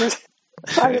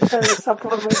 Dietary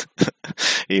supplement.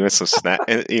 Even some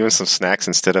snacks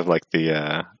instead of like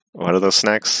the what are those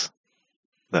snacks?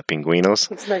 the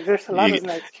pingüinos. It's like there's a lot of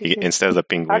snacks. Instead of the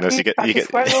pingüinos,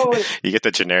 you get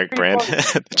the generic brand.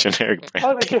 The generic brand.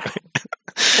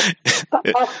 Oh,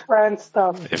 the off-brand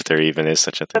stuff. If there even is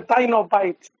such a thing. The Dino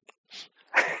Bites.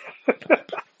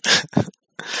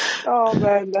 Oh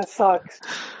man, that sucks.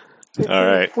 All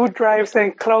right. Food drives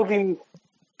and clothing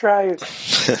drives.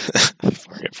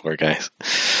 Poor guys.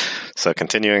 So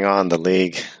continuing on the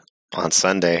league on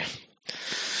Sunday,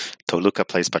 Toluca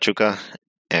plays Pachuca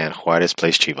and Juarez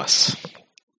plays Chivas.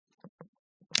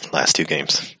 Last two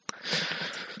games.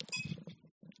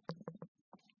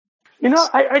 You know,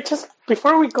 I just,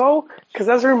 before we go, because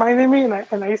that's reminded me,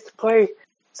 and I used to play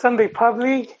Sunday Pub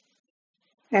League,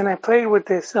 and I played with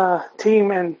this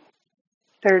team, and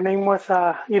their name was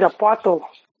Irapuato.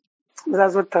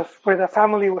 That's where the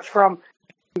family was from.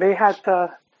 They had the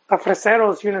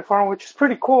Freseros uniform, which is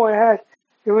pretty cool.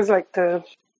 It was like a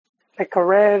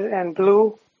red and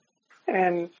blue,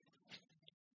 and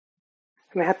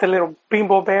they had the little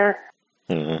bimbo bear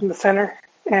in the center.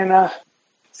 And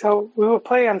so we would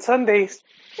play on Sundays,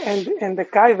 and the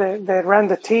guy that ran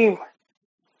the team,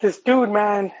 this dude,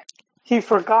 man, he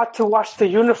forgot to wash the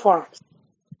uniforms.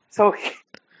 So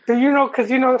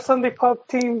because Sunday Pub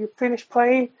team, you finish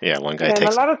playing. Yeah, one guy and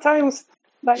takes. a lot of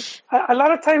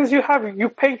times you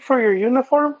pay for your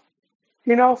uniform,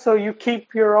 so you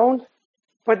keep your own.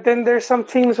 But then there's some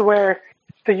teams where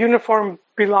the uniform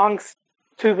belongs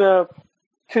to the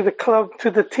club,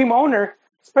 to the team owner,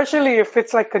 especially if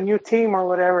it's like a new team or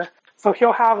whatever. So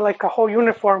he'll have like a whole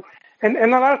uniform. And a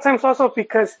lot of times also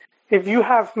because if you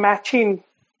have matching,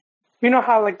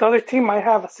 how like the other team might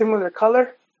have a similar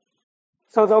color.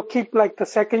 So they'll keep like the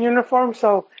second uniform.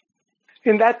 So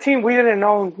in that team, we didn't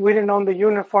own the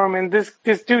uniform. And this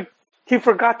dude, he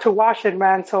forgot to wash it,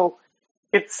 man. So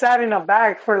it sat in a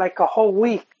bag for like a whole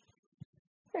week.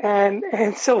 And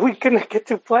so we couldn't get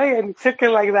to play, and took it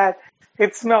like that.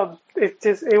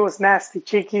 It was nasty,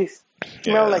 Chiquis.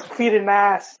 Smelled like feet and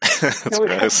ass. And we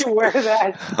had to wear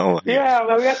that. Oh,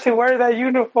 yeah, we had to wear that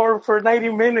uniform for 90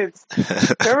 minutes.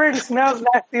 It already smells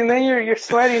nasty, and then you're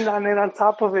sweating on it on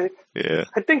top of it. Yeah.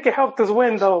 I think it helped us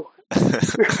win, though.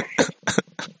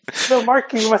 The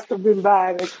marking must have been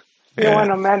bad. They want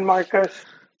to man mark us.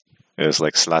 It was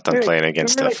like Zlatan playing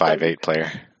against a 5'8"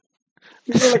 player.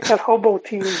 We were like that hobo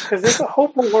team, because there's a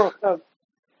hobo World Cup.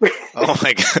 Oh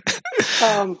my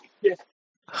god. Yeah.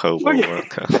 Hobo World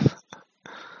Cup.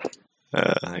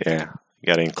 Yeah. You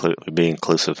gotta be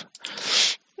inclusive.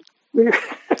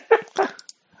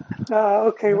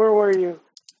 Okay, where were you?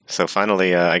 So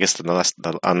finally, I guess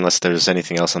unless there's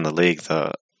anything else on the league,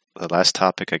 the last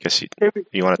topic, I guess you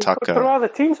want to talk. Through all the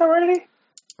teams already?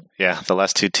 Yeah, the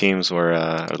last two games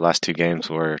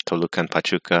were Toluca and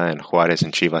Pachuca, and Juarez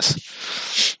and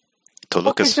Chivas.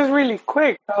 Toluca's just really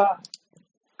quick.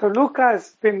 Toluca has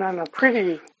been on a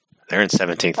pretty they're in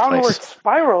 17th downward place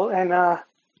spiral, and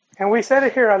we said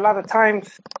it here a lot of times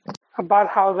about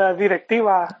how the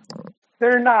Directiva,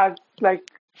 they're not like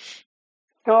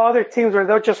the other teams where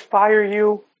they'll just fire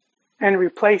you and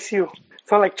replace you.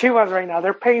 So like Chivas right now,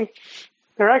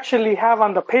 they're actually have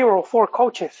on the payroll 4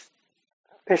 coaches.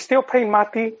 They're still paying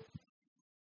Mati.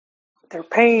 They're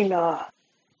paying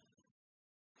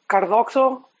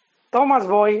Cardoxo, Thomas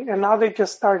Boy, and now they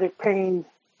just started paying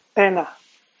Tena.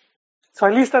 So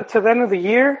at least until the end of the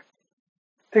year,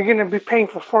 they're going to be paying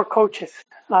for 4 coaches.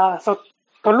 So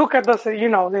Toluca doesn't,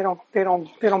 they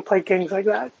don't play games like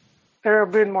that. They're a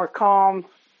bit more calm,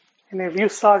 and if you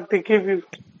suck, they give you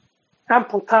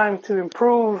ample time to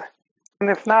improve, and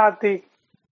if not,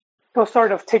 they'll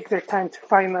sort of take their time to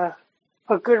find a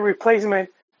good replacement.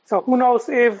 So who knows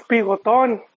if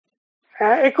Bigoton,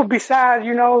 it could be sad,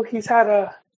 he's had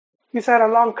a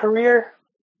long career,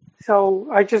 so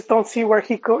I just don't see where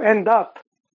he could end up.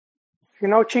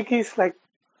 Chiquis, like,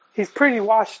 he's pretty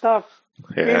washed up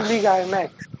in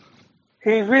LigaMX.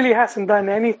 He really hasn't done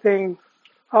anything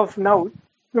of note.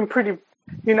 Been pretty,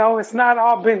 it's not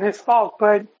all been his fault,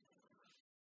 but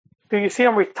do you see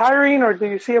him retiring, or do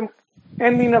you see him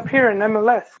ending up here in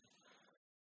MLS?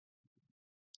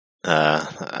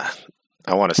 I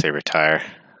want to say retire.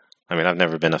 I mean, I've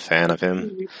never been a fan of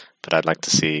him, but I'd like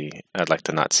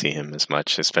to not see him as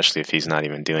much, especially if he's not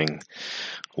even doing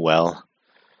well.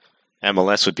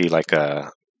 MLS would be like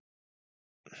a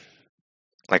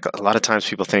lot of times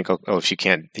people think, oh, if you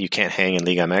can't hang in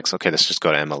LigaMX, okay, let's just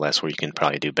go to MLS where you can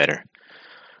probably do better.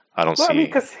 I don't see.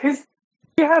 Because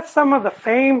he has some of the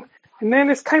fame, and then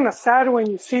it's kind of sad when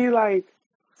you see like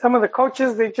some of the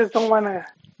coaches, they just don't want to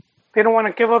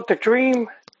give up the dream.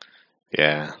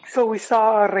 Yeah. So we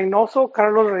saw Carlos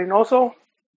Reynoso,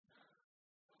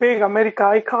 big America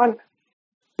icon,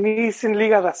 and he's in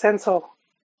Liga de Ascenso.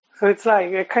 So it's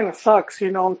like, it kind of sucks,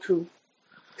 to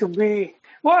be,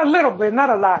 well, a little bit, not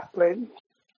a lot, but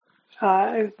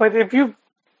if you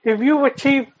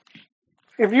achieve,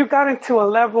 if you got into a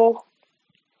level,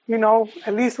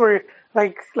 at least where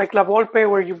like La Volpe,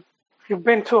 where you've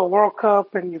been to a World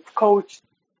Cup and you've coached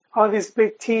all these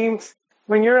big teams,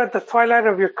 when you're at the twilight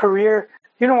of your career,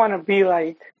 you don't want to be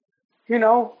like,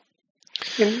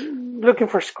 looking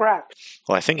for scraps.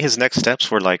 Well, I think his next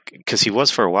steps were because he was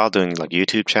for a while doing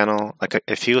YouTube channel.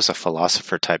 If he was a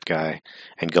philosopher type guy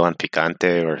and go on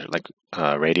Picante or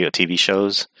radio TV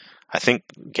shows, I think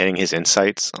getting his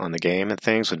insights on the game and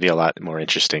things would be a lot more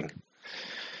interesting.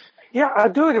 Yeah,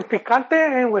 dude, in Picante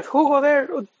and with Hugo there,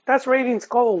 that's ratings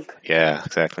gold. Yeah,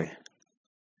 exactly.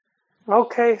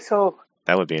 Okay, so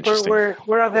that would be interesting. We're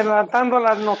adelantando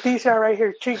la noticia right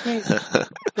here, Chiquis.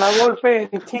 La Volpe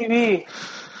en TV.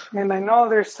 And I know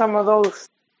there's some of those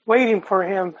waiting for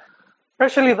him,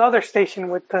 especially the other station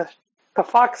with the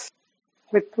Fox,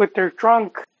 with their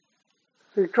drunk.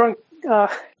 What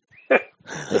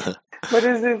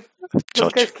is it?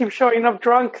 Those guys keep showing up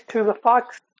drunk to the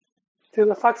Fox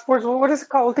Sports. What is it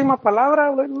called? Última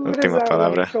Palabra? What Última is that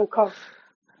Palabra. show called?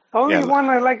 The only one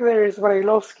I like there is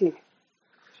Brailovsky.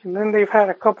 And then they've had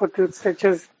a couple dudes that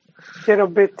just get a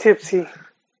bit tipsy.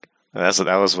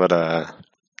 That was what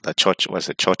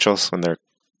Chochos when they're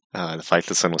the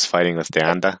Faitelson was fighting with De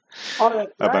Anda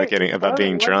about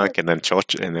being drunk, and then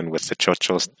with the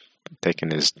Chochos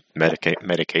taking his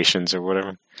medications or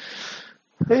whatever.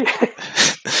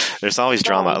 There's always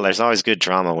drama. There's always good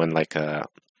drama when a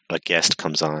guest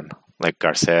comes on, like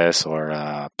Garces or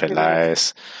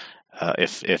Peláez.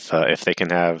 If they can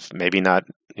have maybe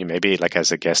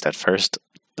as a guest at first,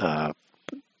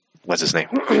 what's his name?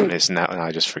 Now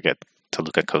I just forget.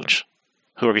 Toluca coach.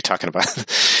 Who are we talking about?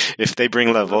 If they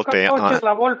bring La Volpe on,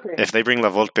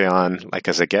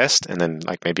 as a guest, and then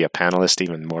maybe a panelist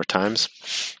even more times,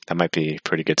 that might be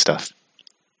pretty good stuff.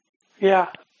 Yeah.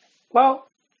 Well,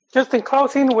 just in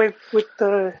closing with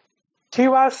the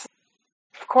Chivas,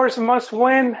 of course, must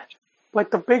win.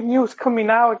 But the big news coming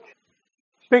out,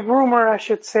 big rumor, I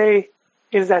should say,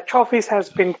 is that Chofis has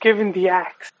been given the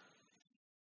axe.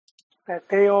 That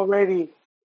they already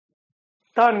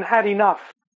had enough.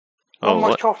 No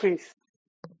more Chofis.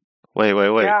 Wait.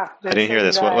 Yeah, I didn't hear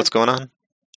this. What's going on?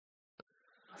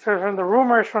 So from the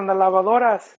rumors from the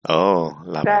lavadoras. Oh,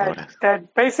 lavadoras.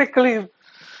 That basically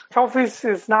Chofis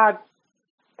is not,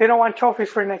 they don't want Chofis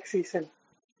for next season.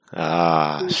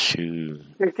 Shoot.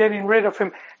 They're getting rid of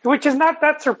him, which is not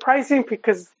that surprising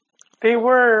because they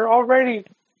were already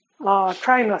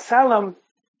trying to sell him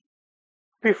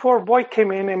before Boy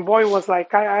came in, and Boy was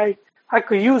like, I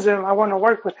could use him. I want to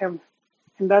work with him.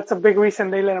 And that's a big reason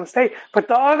they let him stay. But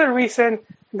the other reason,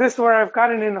 this is where I've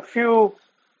gotten in a few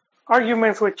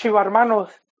arguments with Chiva Hermanos,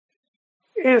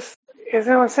 is what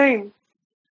I'm saying.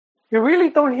 You really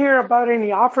don't hear about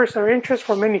any offers or interest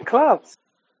from any clubs.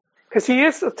 Because he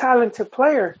is a talented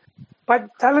player. But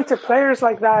talented players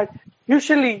like that,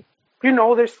 usually,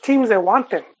 there's teams that want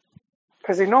them.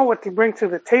 Because they know what they bring to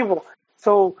the table.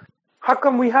 So how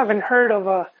come we haven't heard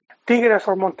of Tigres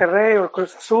or Monterrey or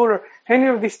Cruz Azul or any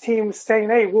of these teams saying,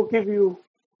 hey, we'll give you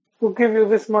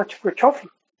this much for Chofi?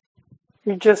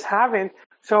 You just haven't.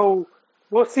 So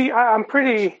we'll see. I'm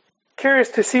pretty curious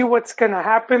to see what's going to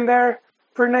happen there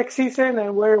for next season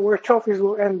and where Chofis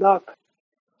will end up.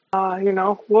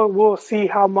 We'll see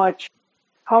how much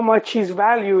he's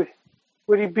valued.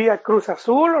 Would he be at Cruz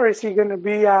Azul or is he going to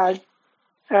be at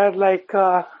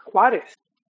Juarez?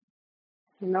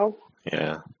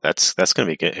 Yeah, that's going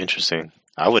to be interesting.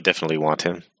 I would definitely want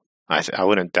him. I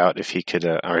wouldn't doubt if he could,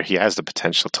 or he has the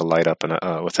potential to light up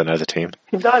with another team.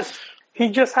 He does. He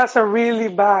just has a really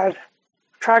bad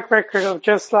track record of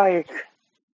just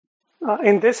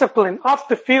indiscipline, off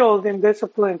the field,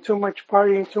 indiscipline, too much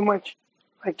partying, too much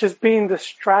just being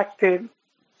distracted,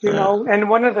 know. And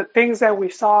one of the things that we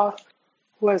saw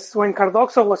was when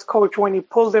Cardoso was coach, when he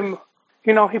pulled him,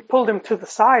 he pulled him to the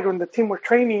side when the team were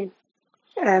training.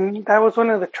 And that was one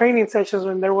of the training sessions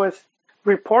when there was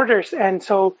reporters. And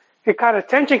so it got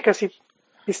attention because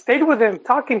he stayed with them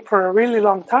talking for a really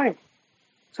long time.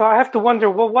 So I have to wonder,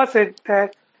 what was it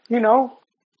that,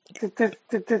 did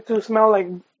it smell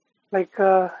like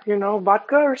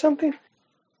vodka or something?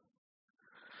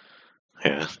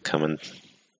 Yeah, coming.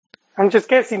 I'm just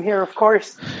guessing here, of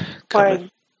course. Coming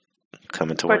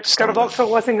towards. But Cardoso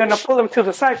wasn't going to pull him to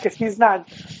the side because he's not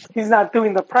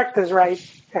doing the practice right.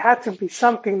 It had to be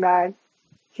something that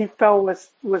he felt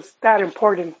was that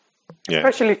important,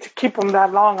 especially to keep him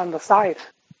that long on the side.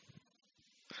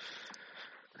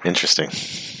 Interesting.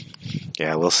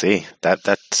 Yeah, we'll see.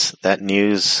 That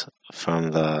news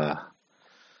from the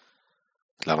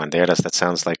Lavanderas. That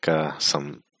sounds like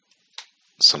some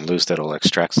luz that'll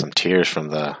extract some tears from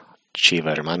the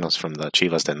Chiva hermanos, from the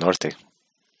Chivas del Norte.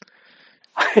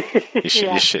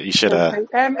 You should.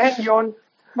 And Yon.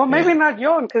 Well, maybe Yeah. not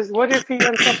Yon, because what if he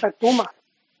ends up at Puma?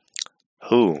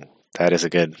 Ooh, that is a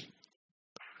good.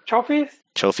 Trophies?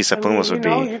 Chofis at Pumas would be.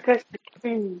 You guys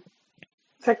being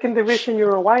second division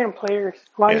Uruguayan players.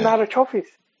 Why not a trophies?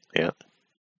 Yeah.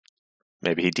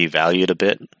 Maybe he devalued a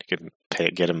bit. You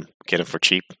could get him for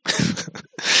cheap.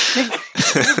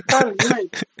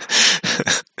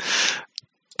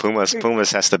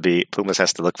 Pumas has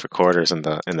to look for quarters in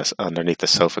the underneath the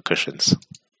sofa cushions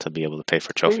to be able to pay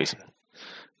for trophies.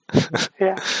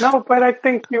 Yeah, no, but I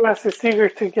think US is eager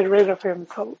to get rid of him.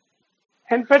 So,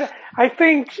 but I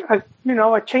think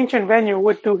a change in venue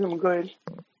would do him good.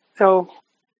 So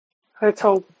let's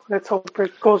hope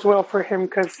it goes well for him,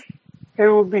 because it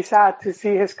would be sad to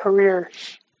see his career,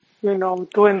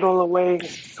 dwindle away.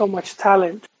 So much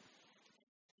talent.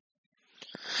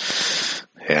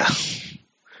 Yeah.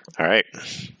 All right.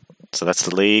 So that's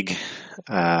the league.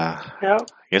 I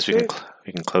guess we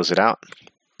can close it out.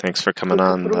 Thanks for coming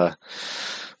on the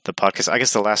podcast. I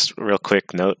guess the last real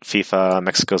quick note: FIFA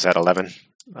Mexico's at 11.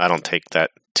 I don't take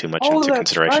that too much into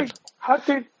consideration.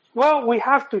 Right. We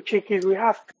have to, Chiquis. We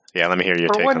have to. Yeah, let me hear your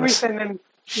take on this.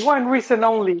 For one reason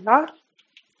only, huh?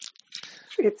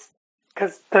 It's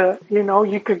because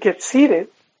you could get seeded.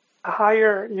 The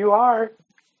higher you are,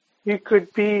 you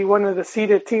could be one of the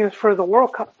seeded teams for the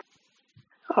World Cup.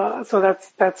 So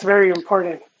that's very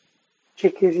important,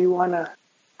 Chiquis. You want to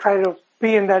try to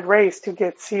be in that race to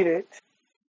get seeded.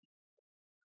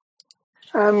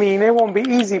 I mean, it won't be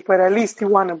easy, but at least you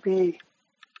want to be,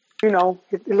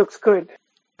 it looks good,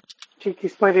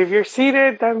 Chiquis. But if you're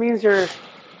seeded, that means your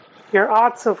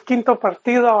odds of quinto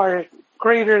partido are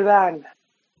greater than.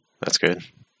 That's good.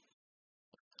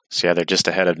 So yeah, they're just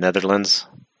ahead of Netherlands.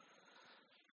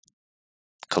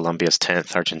 Colombia's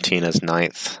 10th, Argentina's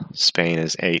 9th, Spain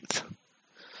is 8th.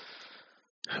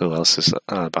 Who else is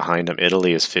behind them?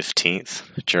 Italy is 15th,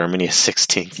 Germany is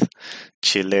 16th,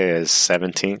 Chile is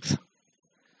 17th.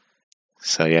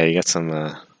 So yeah, you got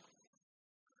some.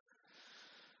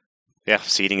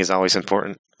 Seeding is always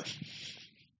important.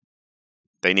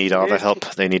 They need all the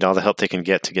help. They need all the help they can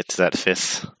get to that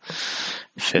fifth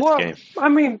game. I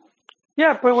mean,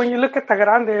 yeah, but when you look at the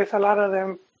Grandes, a lot of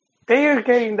them, they are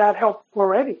getting that help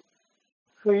already.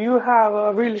 So you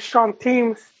have really strong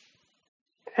teams,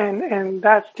 and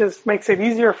that just makes it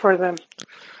easier for them.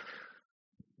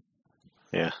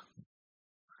 Yeah.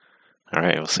 All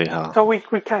right, we'll see how. So we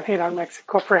can't hate on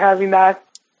Mexico for having that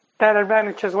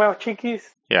advantage as well, Chiquis.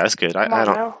 Yeah, that's good.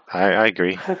 I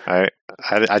agree. I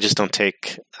just don't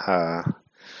take the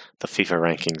FIFA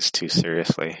rankings too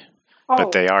seriously,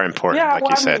 but they are important,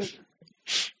 you said.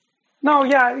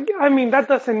 I mean that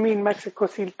doesn't mean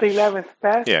Mexico's the 11th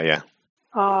best. Yeah.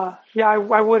 I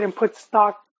wouldn't put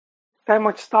that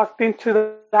much stock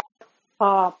into that.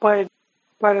 But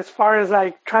as far as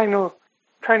like trying to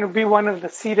be one of the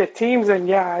seeded teams,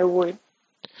 and I would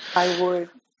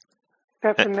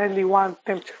definitely want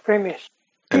them to finish.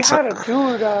 We had a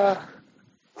dude,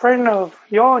 friend of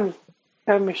Yon,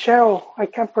 Michel. I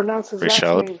can't pronounce his last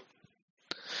name.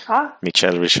 Huh?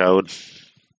 Michel Richaud.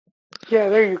 Yeah,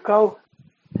 there you go.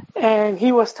 And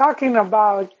he was talking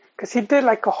about, because he did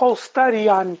like a whole study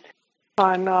on the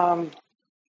rankings,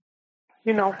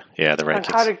 on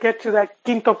how to get to that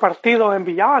quinto partido and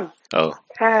beyond. Oh.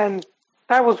 And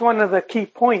that was one of the key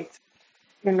points,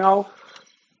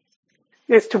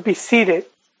 is to be seeded.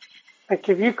 Like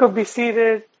if you could be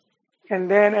seeded, and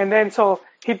then so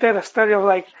he did a study of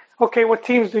like, okay, what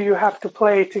teams do you have to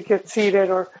play to get seeded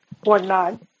or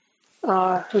whatnot,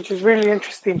 which is really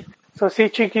interesting. So see,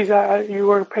 Chiquis, you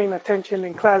were paying attention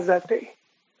in class that day.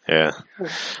 Yeah.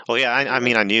 Well, yeah. I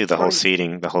mean, I knew the whole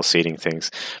seeding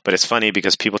things, but it's funny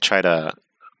because people try to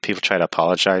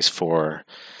apologize for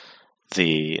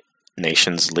the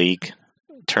Nations League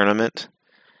tournament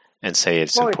and say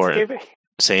it's important.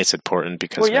 Say it's important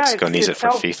because Mexico needs it for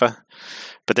FIFA.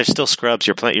 But there's still scrubs.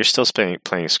 You're still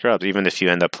playing scrubs, even if you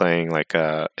end up playing like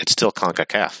it's still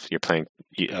CONCACAF. You're playing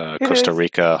Costa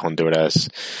Rica, Honduras.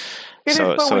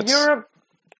 But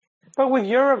with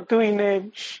Europe doing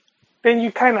it, then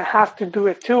you kind of have to do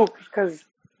it too, because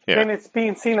then it's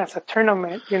being seen as a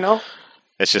tournament,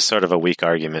 It's just sort of a weak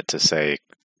argument to say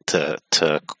to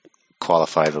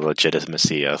qualify the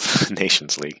legitimacy of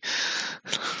Nations League.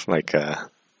 Like,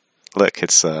 look,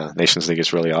 it's Nations League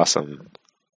is really awesome.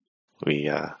 We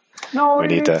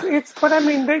need to. But I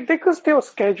mean, they could still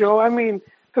schedule. I mean,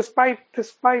 despite the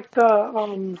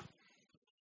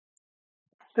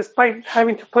despite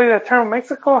having to play that tournament,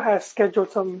 Mexico has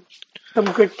scheduled some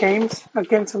good games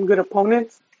against some good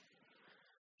opponents.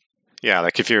 Yeah,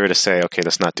 like if you were to say, okay,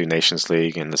 let's not do Nations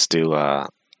League and let's do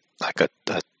like a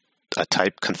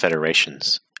type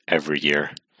confederations every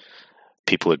year,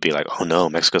 people would be like, oh no,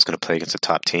 Mexico's going to play against the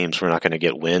top teams. We're not going to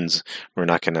get wins. We're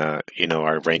not going to,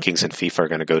 our rankings in FIFA are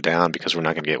going to go down because we're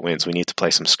not going to get wins. We need to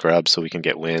play some scrubs so we can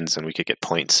get wins and we could get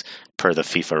points per the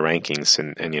FIFA rankings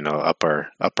and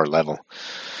upper level.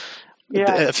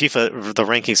 Yeah. The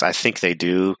rankings, I think they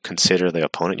do consider the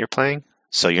opponent you're playing.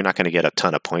 So you're not going to get a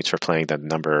ton of points for playing the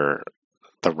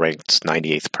ranked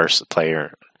 98th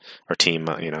player or team.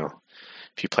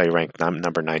 If you play ranked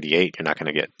number 98, you're not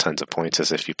going to get tons of points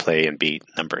as if you play and beat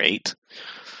number 8.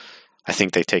 I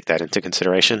think they take that into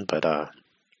consideration, but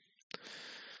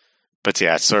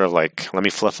yeah, it's sort of like, let me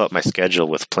fluff up my schedule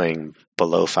with playing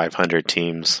below 500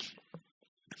 teams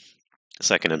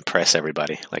so I can impress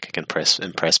everybody. Like I can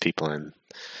impress people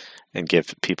and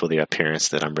give people the appearance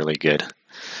that I'm really good.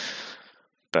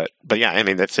 But yeah, I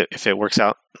mean, if it works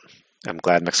out, I'm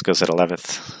glad Mexico's at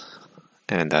 11th,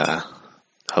 and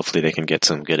hopefully they can get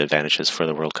some good advantages for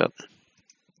the World Cup.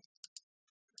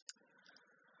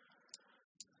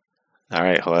 All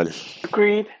right, Joel.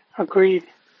 Agreed. All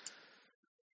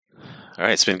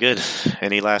right, it's been good.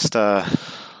 Any last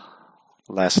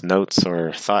notes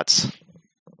or thoughts?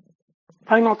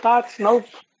 Final thoughts? Nope.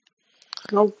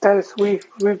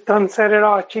 We've done said it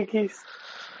all, Chiquis.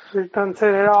 We've done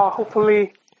said it all.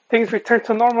 Hopefully things return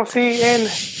to normalcy in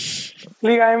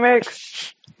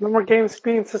LigaMX. No more games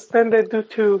being suspended due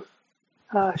to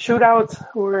shootouts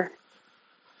or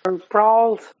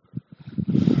brawls.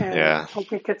 And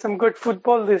hope we get some good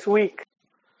football this week.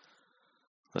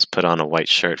 Let's put on a white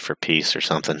shirt for peace or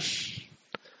something.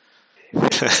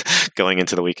 Going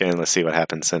into the weekend, let's see what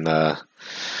happens. And I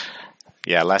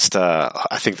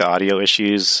think the audio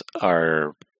issues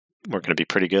we're going to be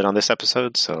pretty good on this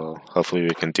episode, so hopefully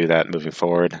we can do that moving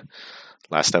forward.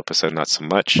 Last episode, not so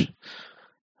much.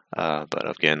 But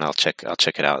again, I'll check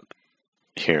it out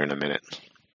here in a minute.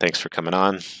 Thanks for coming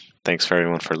on. Thanks for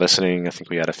everyone for listening. I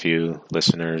think we had a few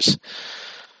listeners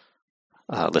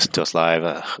listen to us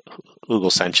live. Hugo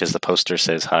Sanchez, the poster,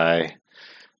 says hi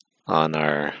on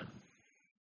our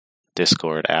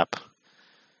Discord app.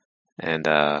 And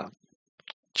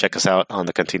check us out on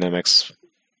the CantinaMX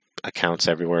accounts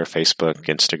everywhere: Facebook,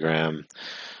 Instagram,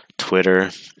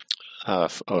 Twitter,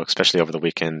 especially over the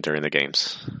weekend during the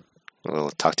games.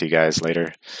 We'll talk to you guys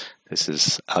later. This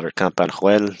is Albert Campa and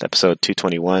Joel, episode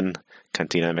 221,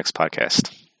 CantinaMX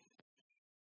podcast.